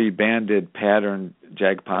 heavy banded pattern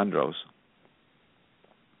Jagpandros.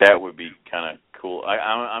 That would be kind of cool.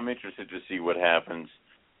 I'm interested to see what happens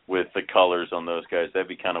with the colors on those guys. That'd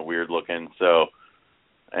be kind of weird looking. So,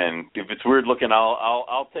 and if it's weird looking,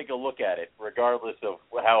 I'll take a look at it, regardless of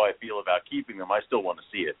how I feel about keeping them. I still want to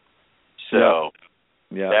see it. So,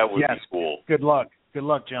 that would be cool. Good luck,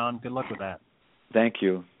 John. Good luck with that. Thank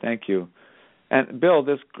you. And Bill,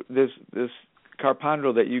 this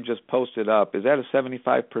Carpandro that you just posted up, is that a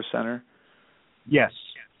 75 percenter? Yes.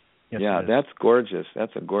 Yeah, that's gorgeous.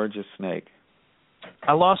 That's a gorgeous snake.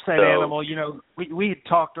 I lost that animal. We had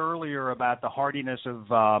talked earlier about the hardiness of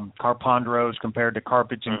Carpandros compared to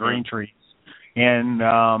carpets and green trees, and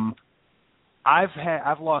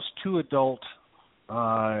I've lost two adult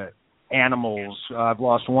animals. I've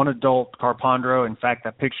lost one adult Carpandro. In fact,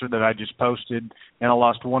 that picture that I just posted, and I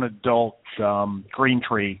lost one adult green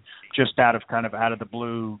tree just out of the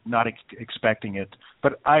blue, not expecting it.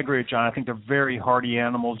 But I agree with John. I think they're very hardy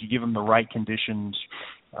animals. You give them the right conditions,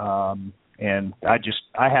 and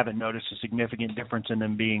I haven't noticed a significant difference in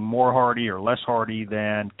them being more hardy or less hardy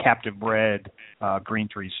than captive bred green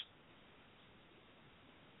trees.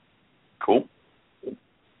 Cool.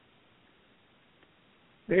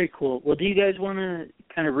 Very cool. Well, do you guys want to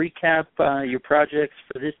kind of recap your projects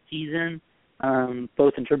for this season,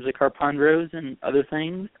 both in terms of Carpandros and other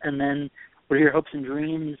things? And then what are your hopes and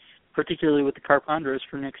dreams, particularly with the Carpandros,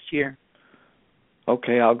 for next year?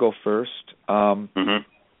 Okay, I'll go first.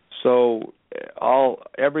 So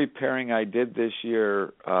every pairing I did this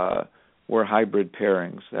year were hybrid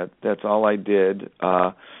pairings. That's all I did.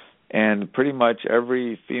 And pretty much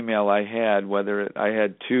every female I had, I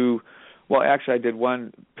had two. Well, actually, I did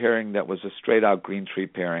one pairing that was a straight-out green tree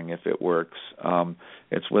pairing, if it works.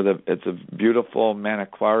 It's a beautiful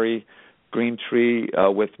Manokwari green tree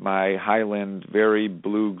with my Highland very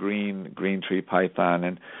blue-green green tree python,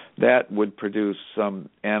 and that would produce some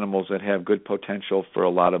animals that have good potential for a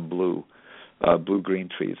lot of blue-green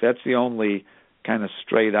trees. That's the only kind of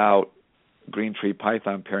straight-out green tree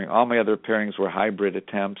python pairing. All my other pairings were hybrid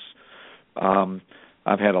attempts.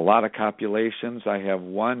 I've had a lot of copulations. I have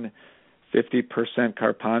one 50%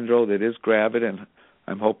 Carpandro that is gravid, and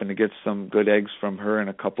I'm hoping to get some good eggs from her in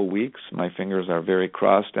a couple weeks. My fingers are very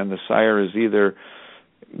crossed. And the sire is either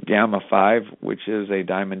Gamma 5, which is a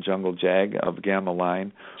Diamond Jungle Jag of Gamma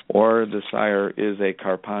line, or the sire is a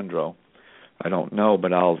Carpandro. I don't know,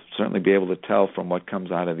 but I'll certainly be able to tell from what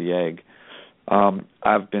comes out of the egg.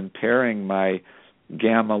 I've been pairing my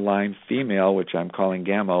Gamma line female, which I'm calling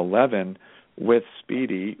Gamma 11, with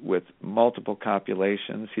Speedy, with multiple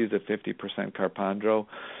copulations. He's a 50% Carpandro.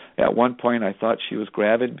 At one point, I thought she was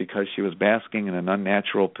gravid because she was basking in an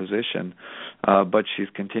unnatural position, but she's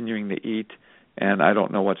continuing to eat, and I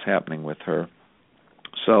don't know what's happening with her.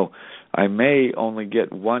 So I may only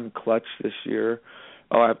get one clutch this year.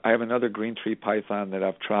 I have another green tree python that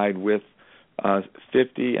I've tried with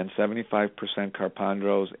 50 and 75%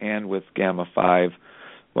 Carpandros and with Gamma 5.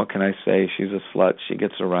 What can I say? She's a slut. She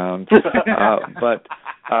gets around. But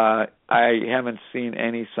I haven't seen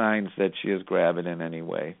any signs that she is gravid in any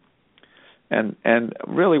way. And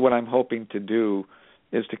really what I'm hoping to do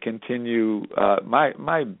is to continue.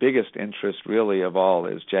 My biggest interest really of all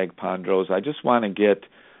is Jagpandros. I just want to get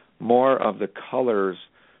more of the colors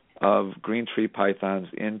of green tree pythons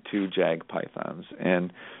into Jag pythons.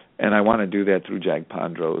 And I want to do that through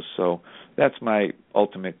Jagpandros. So that's my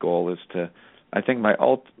ultimate goal, is to, I think my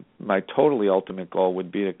totally ultimate goal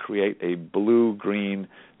would be to create a blue-green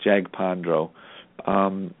Jagpandro,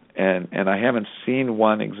 and I haven't seen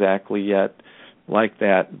one exactly yet like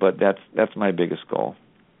that, but that's my biggest goal.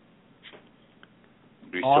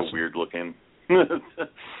 It'd be awesome. So weird looking.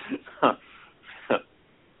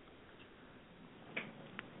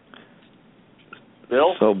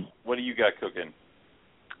 Bill, what do you got cooking?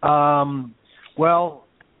 Well,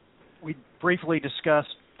 we briefly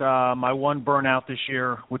discussed my one burnout this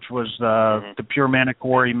year, which was the pure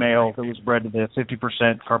Manokwari male that was bred to the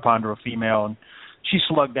 50% Carpandro female, and she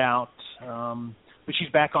slugged out. But she's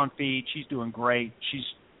back on feed. She's doing great.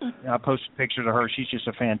 I posted pictures of her. She's just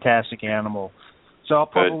a fantastic animal. So I'll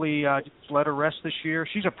probably just let her rest this year.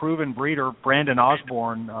 She's a proven breeder. Brandon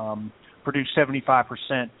Osborne produced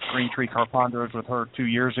 75% green tree Carpandros with her 2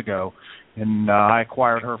 years ago, and I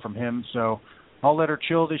acquired her from him. So I'll let her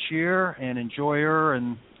chill this year and enjoy her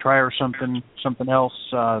and try her something else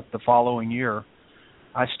the following year.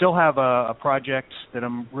 I still have a project that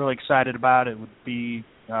I'm really excited about. It would be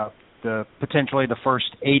potentially the first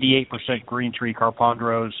 88% green tree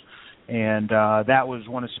Carpandros, and that was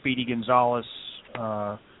one of Speedy Gonzalez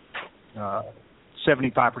 75%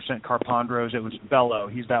 Carpandros. It was Bello.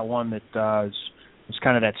 He's that one that is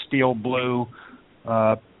kind of that steel blue.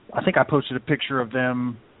 I think I posted a picture of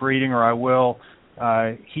them breeding, or I will.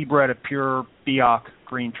 He bred a pure Biak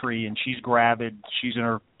green tree, and she's gravid. She's in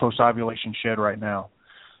her post-ovulation shed right now.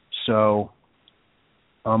 So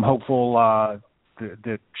I'm hopeful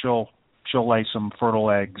that she'll lay some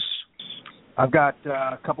fertile eggs. I've got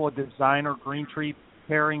a couple of designer green tree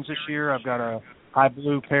pairings this year. I've got a high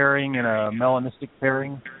blue pairing and a melanistic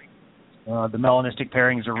pairing. The melanistic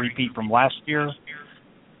pairing is a repeat from last year.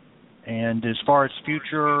 And as far as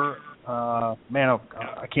future, I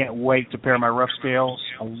can't wait to pair my rough scales.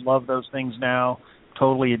 I love those things now.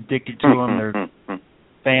 Totally addicted to them. They're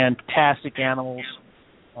fantastic animals.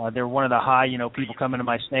 They're one of the high, people come into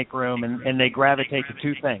my snake room and they gravitate to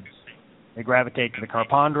two things: they gravitate to the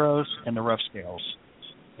Carpandros and the rough scales.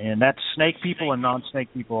 And that's snake people and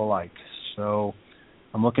non-snake people alike. So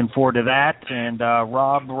I'm looking forward to that. And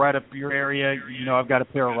Rob, right up your area, I've got a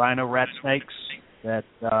pair of rhino rat snakes that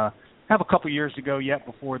have a couple years to go yet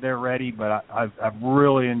before they're ready, but I've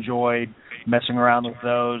really enjoyed messing around with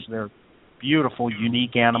those. They're beautiful,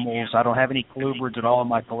 unique animals. I don't have any colubrids at all in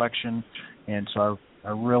my collection, and so I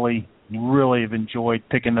really, really have enjoyed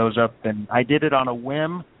picking those up. And I did it on a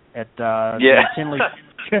whim at Tinley.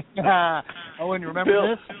 Owen, you remember Bill,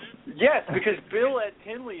 this? Yes, because Bill at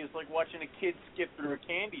Tinley is like watching a kid skip through a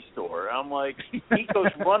candy store. I'm like, he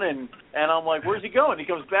goes running, and I'm like, where's he going? He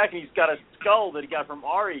comes back, and he's got a skull that he got from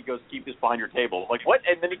Ari. He goes, keep this behind your table. I'm like, what?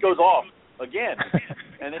 And then he goes off again.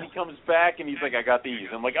 And then he comes back, and he's like, I got these.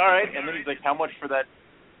 I'm like, all right. And then he's like, how much for that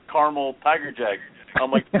caramel tiger jag?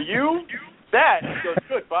 I'm like, for you? That. He goes,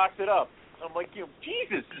 good, box it up. I'm like,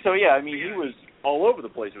 Jesus. So, yeah, I mean, he was all over the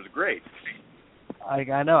place. It was great. I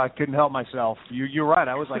know. I couldn't help myself. You're right.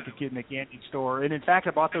 I was like a kid in a candy store. And, in fact,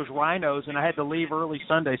 I bought those rhinos, and I had to leave early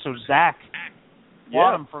Sunday. So Zach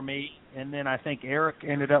bought them for me. And then I think Eric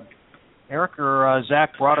or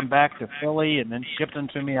Zach brought them back to Philly and then shipped them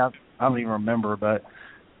to me. I don't even remember. But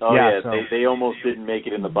so. They almost didn't make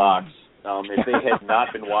it in the box. If they had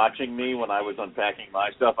not been watching me when I was unpacking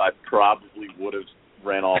my stuff, I probably would have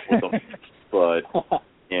ran off with them. But,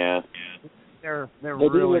 yeah. They're they really,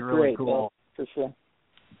 do look really great, cool. Though, for sure.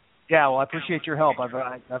 Yeah, well, I appreciate your help.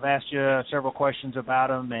 I've asked you several questions about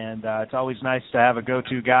them, and it's always nice to have a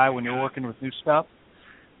go-to guy when you're working with new stuff.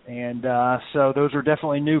 And so those are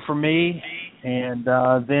definitely new for me. And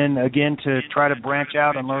then, again, to try to branch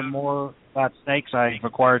out and learn more about snakes, I've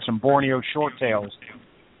acquired some Borneo short tails.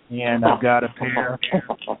 And I've got a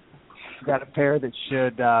pair that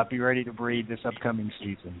should be ready to breed this upcoming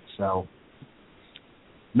season. So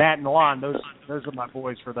Matt and Lon, those are my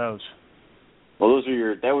boys for those. Well, those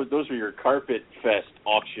are your Carpet Fest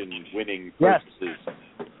auction winning purchases. Yes.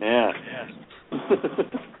 Yeah. Yes.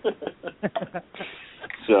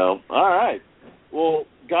 So, all right. Well,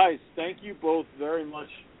 guys, thank you both very much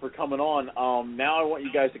for coming on. Now I want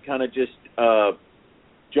you guys to kind of just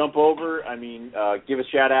jump over. I mean, give a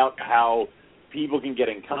shout out how people can get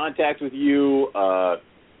in contact with you.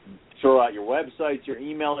 Throw out your websites, your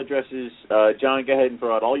email addresses. John, go ahead and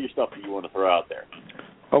throw out all your stuff that you want to throw out there.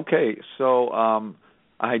 Okay, so I'm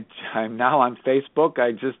now on Facebook.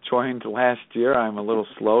 I just joined last year. I'm a little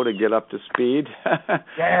slow to get up to speed.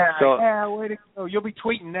 Way to go. You'll be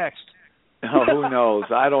tweeting next. Oh, who knows?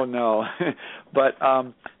 I don't know. But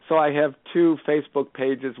so I have two Facebook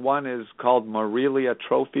pages. One is called Morelia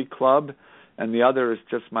Trophy Club, and the other is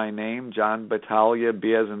just my name, John Battaglia,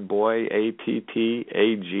 B as in boy,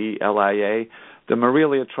 Attaglia. The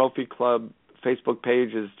Morelia Trophy Club Facebook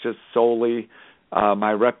page is just solely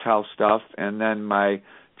my reptile stuff, and then my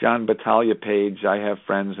John Battaglia page, I have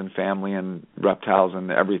friends and family and reptiles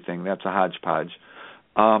and everything. That's a hodgepodge.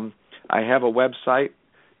 I have a website,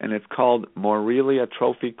 and it's called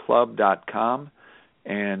MoreliaTrophyClub.com,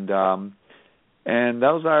 and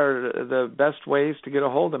those are the best ways to get a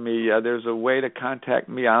hold of me. There's a way to contact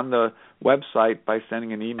me on the website by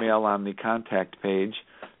sending an email on the contact page,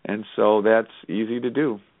 and so that's easy to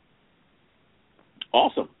do.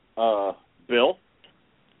 Awesome. Bill?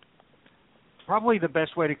 Probably the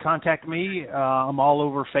best way to contact me, I'm all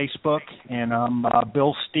over Facebook, and I'm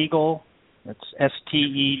Bill Stegall. That's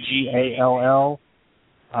Stegall.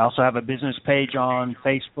 I also have a business page on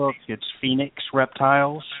Facebook. It's Phoenix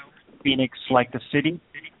Reptiles, Phoenix like the city.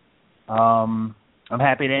 I'm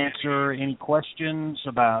happy to answer any questions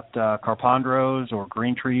about Carpandros or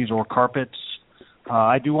green trees or carpets.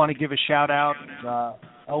 I do want to give a shout-out.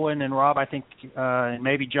 Owen and Rob, I think, and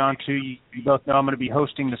maybe John, too, you both know I'm going to be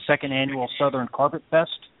hosting the second annual Southern Carpet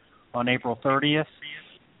Fest on April 30th.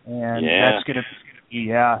 And that's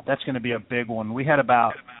going to be a big one. We had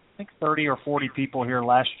about, I think, 30 or 40 people here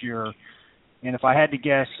last year. And if I had to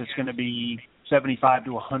guess, it's going to be 75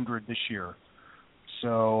 to 100 this year.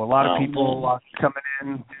 So a lot of people coming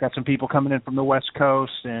in. Got some people coming in from the West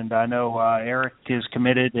Coast. And I know Eric is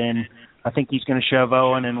committed, and I think he's going to shove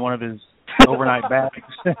Owen in one of his overnight bags.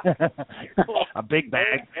 A big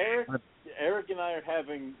bag. Eric and I are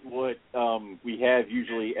having what we have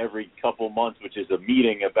usually every couple months, which is a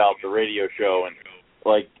meeting about the radio show. And,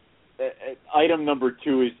 item number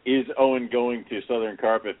 2 is Owen going to Southern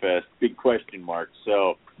Carpet Fest? Big question mark.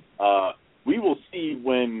 So we will see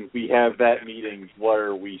when we have that meeting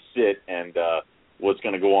where we sit and what's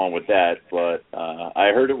going to go on with that. But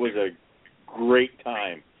I heard it was a great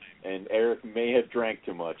time, and Eric may have drank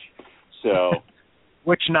too much. So,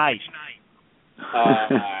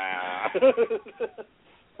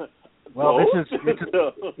 Well,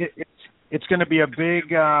 it's going to be a big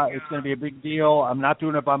deal. I'm not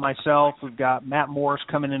doing it by myself. We've got Matt Morris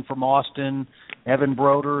coming in from Austin, Evan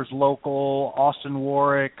Broders, local, Austin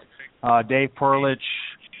Warwick, Dave Perlich,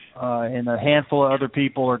 and a handful of other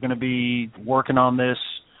people are going to be working on this.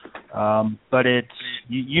 But it's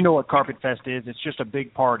you know what Carpet Fest is. It's just a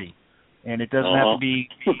big party. And it doesn't have to be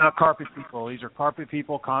not carpet people. These are carpet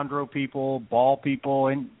people, chondro people, ball people,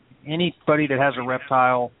 and anybody that has a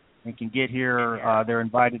reptile and can get here, they're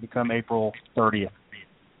invited to come April 30th.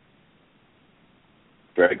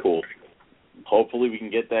 Very cool. Hopefully we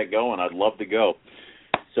can get that going. I'd love to go.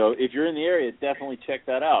 So if you're in the area, definitely check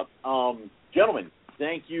that out. Gentlemen,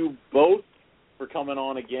 thank you both for coming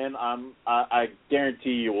on again. I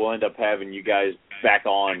guarantee you we'll end up having you guys back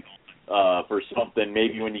on for something,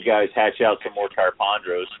 maybe when you guys hatch out some more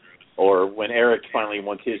Carpandros or when Eric finally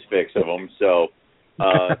wants his fix of them. So,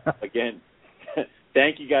 again,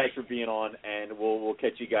 thank you guys for being on, and we'll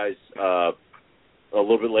catch you guys a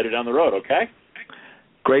little bit later down the road, okay?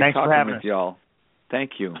 Great Thanks talking with y'all.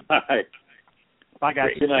 Thank you. All right. Bye,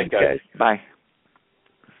 guys. Good night, guys. Bye.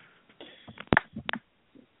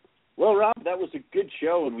 Well, Rob, that was a good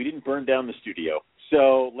show, and we didn't burn down the studio.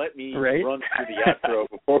 So let me run through the outro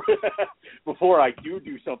before I do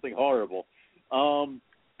something horrible.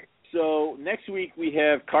 So next week we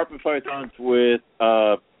have Carpet Pythons with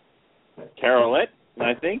Carolette,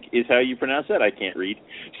 I think, is how you pronounce that. I can't read.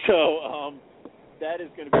 So that is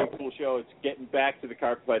going to be a cool show. It's getting back to the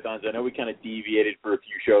Carpet Pythons. I know we kind of deviated for a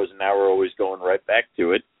few shows, and now we're always going right back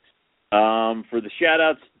to it. For the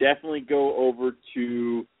shout-outs, definitely go over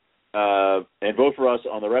to and vote for us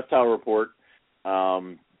on the Reptile Report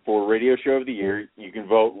for Radio Show of the Year. You can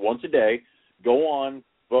vote once a day. Go on,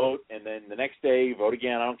 vote, and then the next day, vote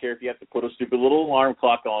again. I don't care if you have to put a stupid little alarm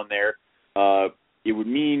clock on there. It would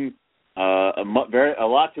mean a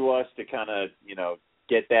lot to us to kind of,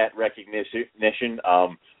 get that recognition.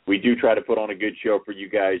 We do try to put on a good show for you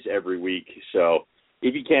guys every week. So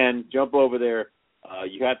if you can, jump over there.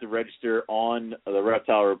 You have to register on the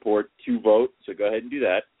Reptile Report to vote, so go ahead and do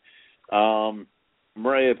that.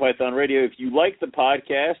 Morelia Python Radio, if you like the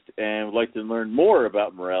podcast and would like to learn more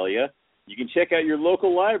about Morelia, you can check out your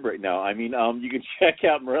local library. You can check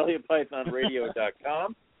out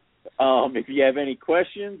MoreliaPythonRadio.com. If you have any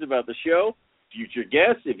questions about the show, future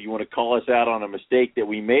guests, if you want to call us out on a mistake that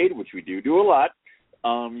we made, which we do a lot,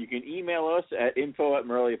 you can email us at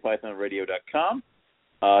info@MoreliaPythonRadio.com.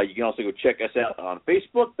 You can also go check us out on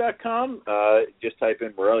Facebook.com. Just type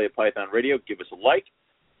in Morelia Python Radio. Give us a like.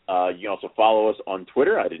 You can also follow us on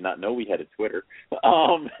Twitter. I did not know we had a Twitter.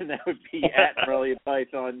 And that would be at Morelia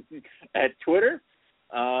Python at Twitter.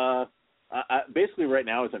 Basically right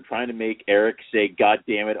now is I'm trying to make Eric say, God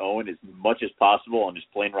damn it, Owen, as much as possible on his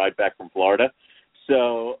plane ride back from Florida.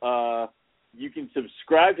 So you can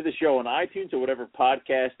subscribe to the show on iTunes or whatever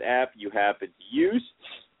podcast app you happen to use.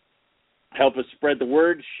 Help us spread the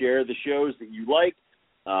word. Share the shows that you like.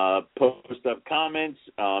 Post up comments.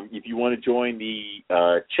 If you want to join the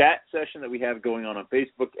chat session that we have going on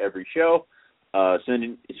Facebook every show,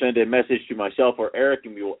 send a message to myself or Eric,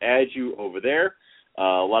 and we will add you over there. A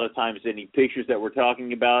lot of times any pictures that we're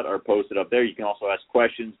talking about are posted up there. You can also ask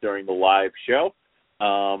questions during the live show.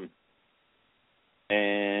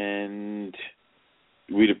 And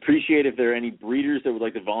we'd appreciate if there are any breeders that would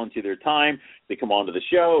like to volunteer their time to come onto the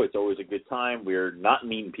show. It's always a good time. We're not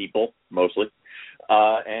mean people, mostly.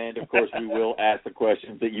 And, of course, we will ask the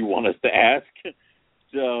questions that you want us to ask.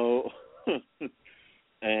 So,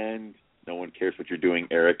 and no one cares what you're doing,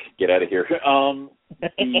 Eric. Get out of here.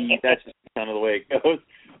 That's just kind of the way it goes.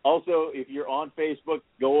 Also, if you're on Facebook,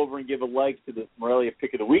 go over and give a like to the Morelia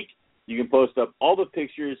Pick of the Week. You can post up all the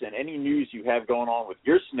pictures and any news you have going on with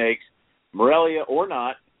your snakes, Morelia or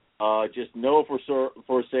not. Just no for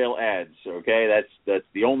sale ads, okay? That's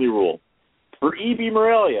the only rule. For E.B.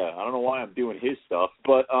 Morelia, I don't know why I'm doing his stuff,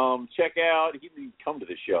 but check out, he didn't come to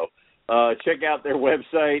the show. Check out their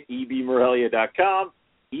website, ebmorelia.com.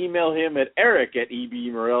 Email him at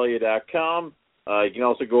eric@ebmorelia.com. You can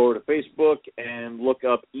also go over to Facebook and look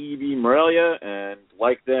up E.B. Morelia and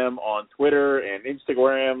like them on Twitter and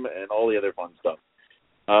Instagram and all the other fun stuff.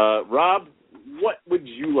 Rob, what would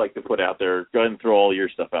you like to put out there? Go ahead and throw all your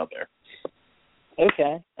stuff out there.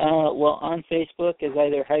 Okay. Well, on Facebook is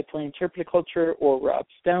either High Plains Herpetoculture or Rob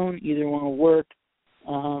Stone. Either one will work.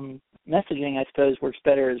 Messaging, I suppose, works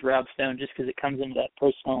better as Rob Stone just because it comes into that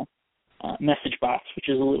personal message box, which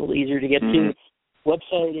is a little easier to get to.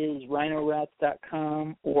 Website is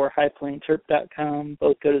rhinorats.com or highplainsherp.com.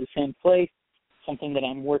 Both go to the same place, something that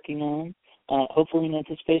I'm working on, hopefully in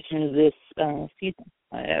anticipation of this season.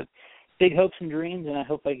 I have big hopes and dreams, and I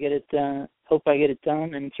hope I get it. Hope I get it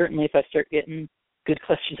done. And certainly, if I start getting good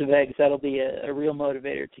collections of eggs, that'll be a real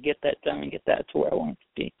motivator to get that done and get that to where I want it to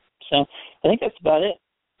be. So I think that's about it.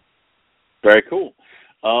 Very cool.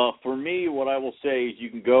 For me, what I will say is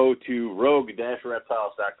you can go to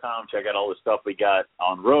rogue-reptiles.com, check out all the stuff we got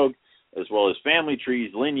on Rogue, as well as family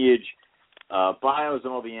trees, lineage, bios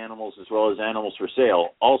on all the animals, as well as animals for sale.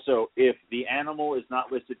 Also, if the animal is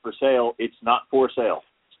not listed for sale, it's not for sale.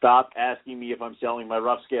 Stop asking me if I'm selling my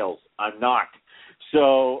rough scales. I'm not.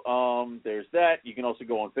 So there's that. You can also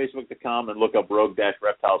go on Facebook.com and look up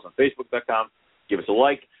Rogue-Reptiles on Facebook.com. Give us a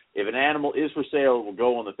like. If an animal is for sale, it will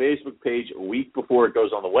go on the Facebook page a week before it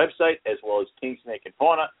goes on the website, as well as King Snake and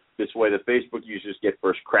Fauna. This way the Facebook users get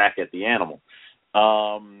first crack at the animal.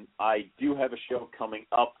 I do have a show coming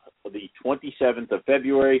up the 27th of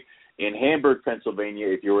February in Hamburg, Pennsylvania.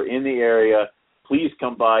 If you're in the area, please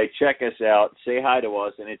come by, check us out, say hi to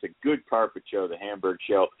us, and it's a good carpet show, the Hamburg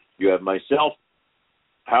show. You have myself,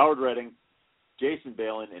 Howard Redding, Jason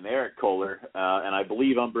Balin, and Eric Kohler, and I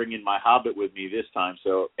believe I'm bringing my Hobbit with me this time,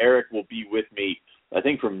 so Eric will be with me, I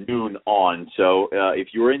think, from noon on. So if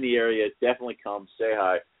you're in the area, definitely come, say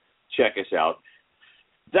hi, check us out.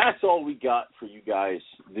 That's all we got for you guys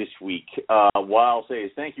this week. What I'll say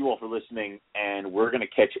is thank you all for listening, and we're going to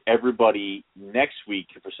catch everybody next week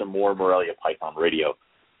for some more Morelia Python Radio.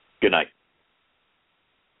 Good night.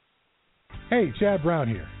 Hey, Chad Brown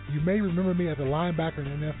here. You may remember me as a linebacker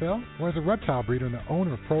in the NFL or as a reptile breeder and the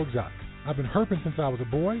owner of Pro Exotics. I've been herping since I was a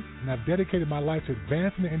boy, and I've dedicated my life to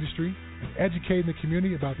advancing the industry and educating the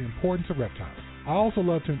community about the importance of reptiles. I also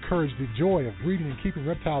love to encourage the joy of breeding and keeping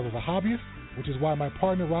reptiles as a hobbyist, which is why my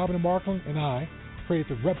partner Robin and Markland and I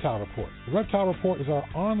created the Reptile Report. The Reptile Report is our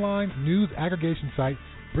online news aggregation site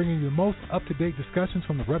bringing you the most up-to-date discussions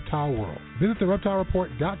from the reptile world. Visit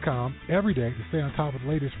thereptilereport.com every day to stay on top of the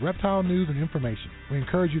latest reptile news and information. We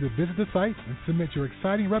encourage you to visit the site and submit your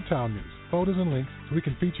exciting reptile news, photos, and links so we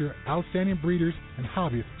can feature outstanding breeders and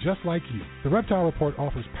hobbyists just like you. The Reptile Report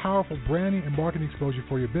offers powerful branding and marketing exposure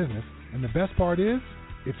for your business, and the best part is,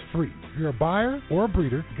 it's free. If you're a buyer or a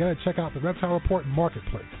breeder, you got to check out the Reptile Report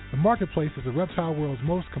Marketplace. The Marketplace is the reptile world's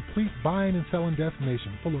most complete buying and selling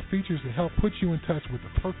destination, full of features to help put you in touch with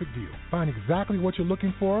the perfect deal. Find exactly what you're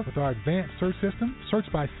looking for with our advanced search system. Search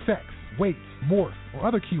by sex, weight, morph, or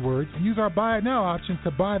other keywords, and use our Buy It Now option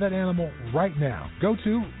to buy that animal right now. Go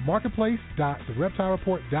to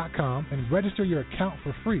marketplace.thereptilereport.com and register your account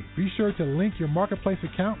for free. Be sure to link your Marketplace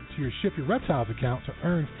account to your Ship Your Reptiles account to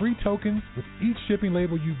earn free tokens with each shipping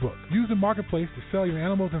label you book. Use the Marketplace to sell your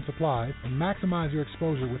animals and supplies and maximize your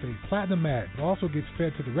exposure with a platinum ad that also gets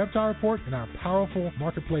fed to the Reptile Report and our powerful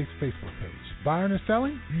Marketplace Facebook page. Buying or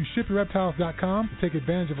selling? Use ShipYourReptiles.com to take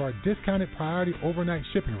advantage of our discounted priority overnight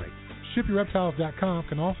shipping rates. ShipYourReptiles.com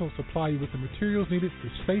can also supply you with the materials needed to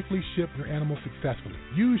safely ship your animals successfully.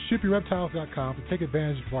 Use ShipYourReptiles.com to take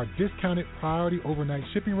advantage of our discounted priority overnight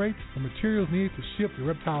shipping rates, the materials needed to ship your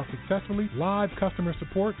reptiles successfully, live customer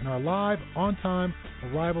support, and our live on-time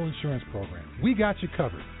arrival insurance program. We got you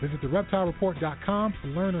covered. Visit thereptilereport.com to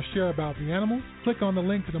learn or share about the animals. Click on the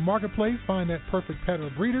link to the marketplace, find that perfect pet or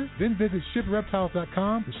breeder, then visit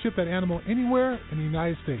ShipYourReptiles.com to ship that animal anywhere in the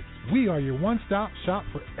United States. We are your one-stop shop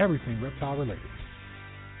for everything reptile related.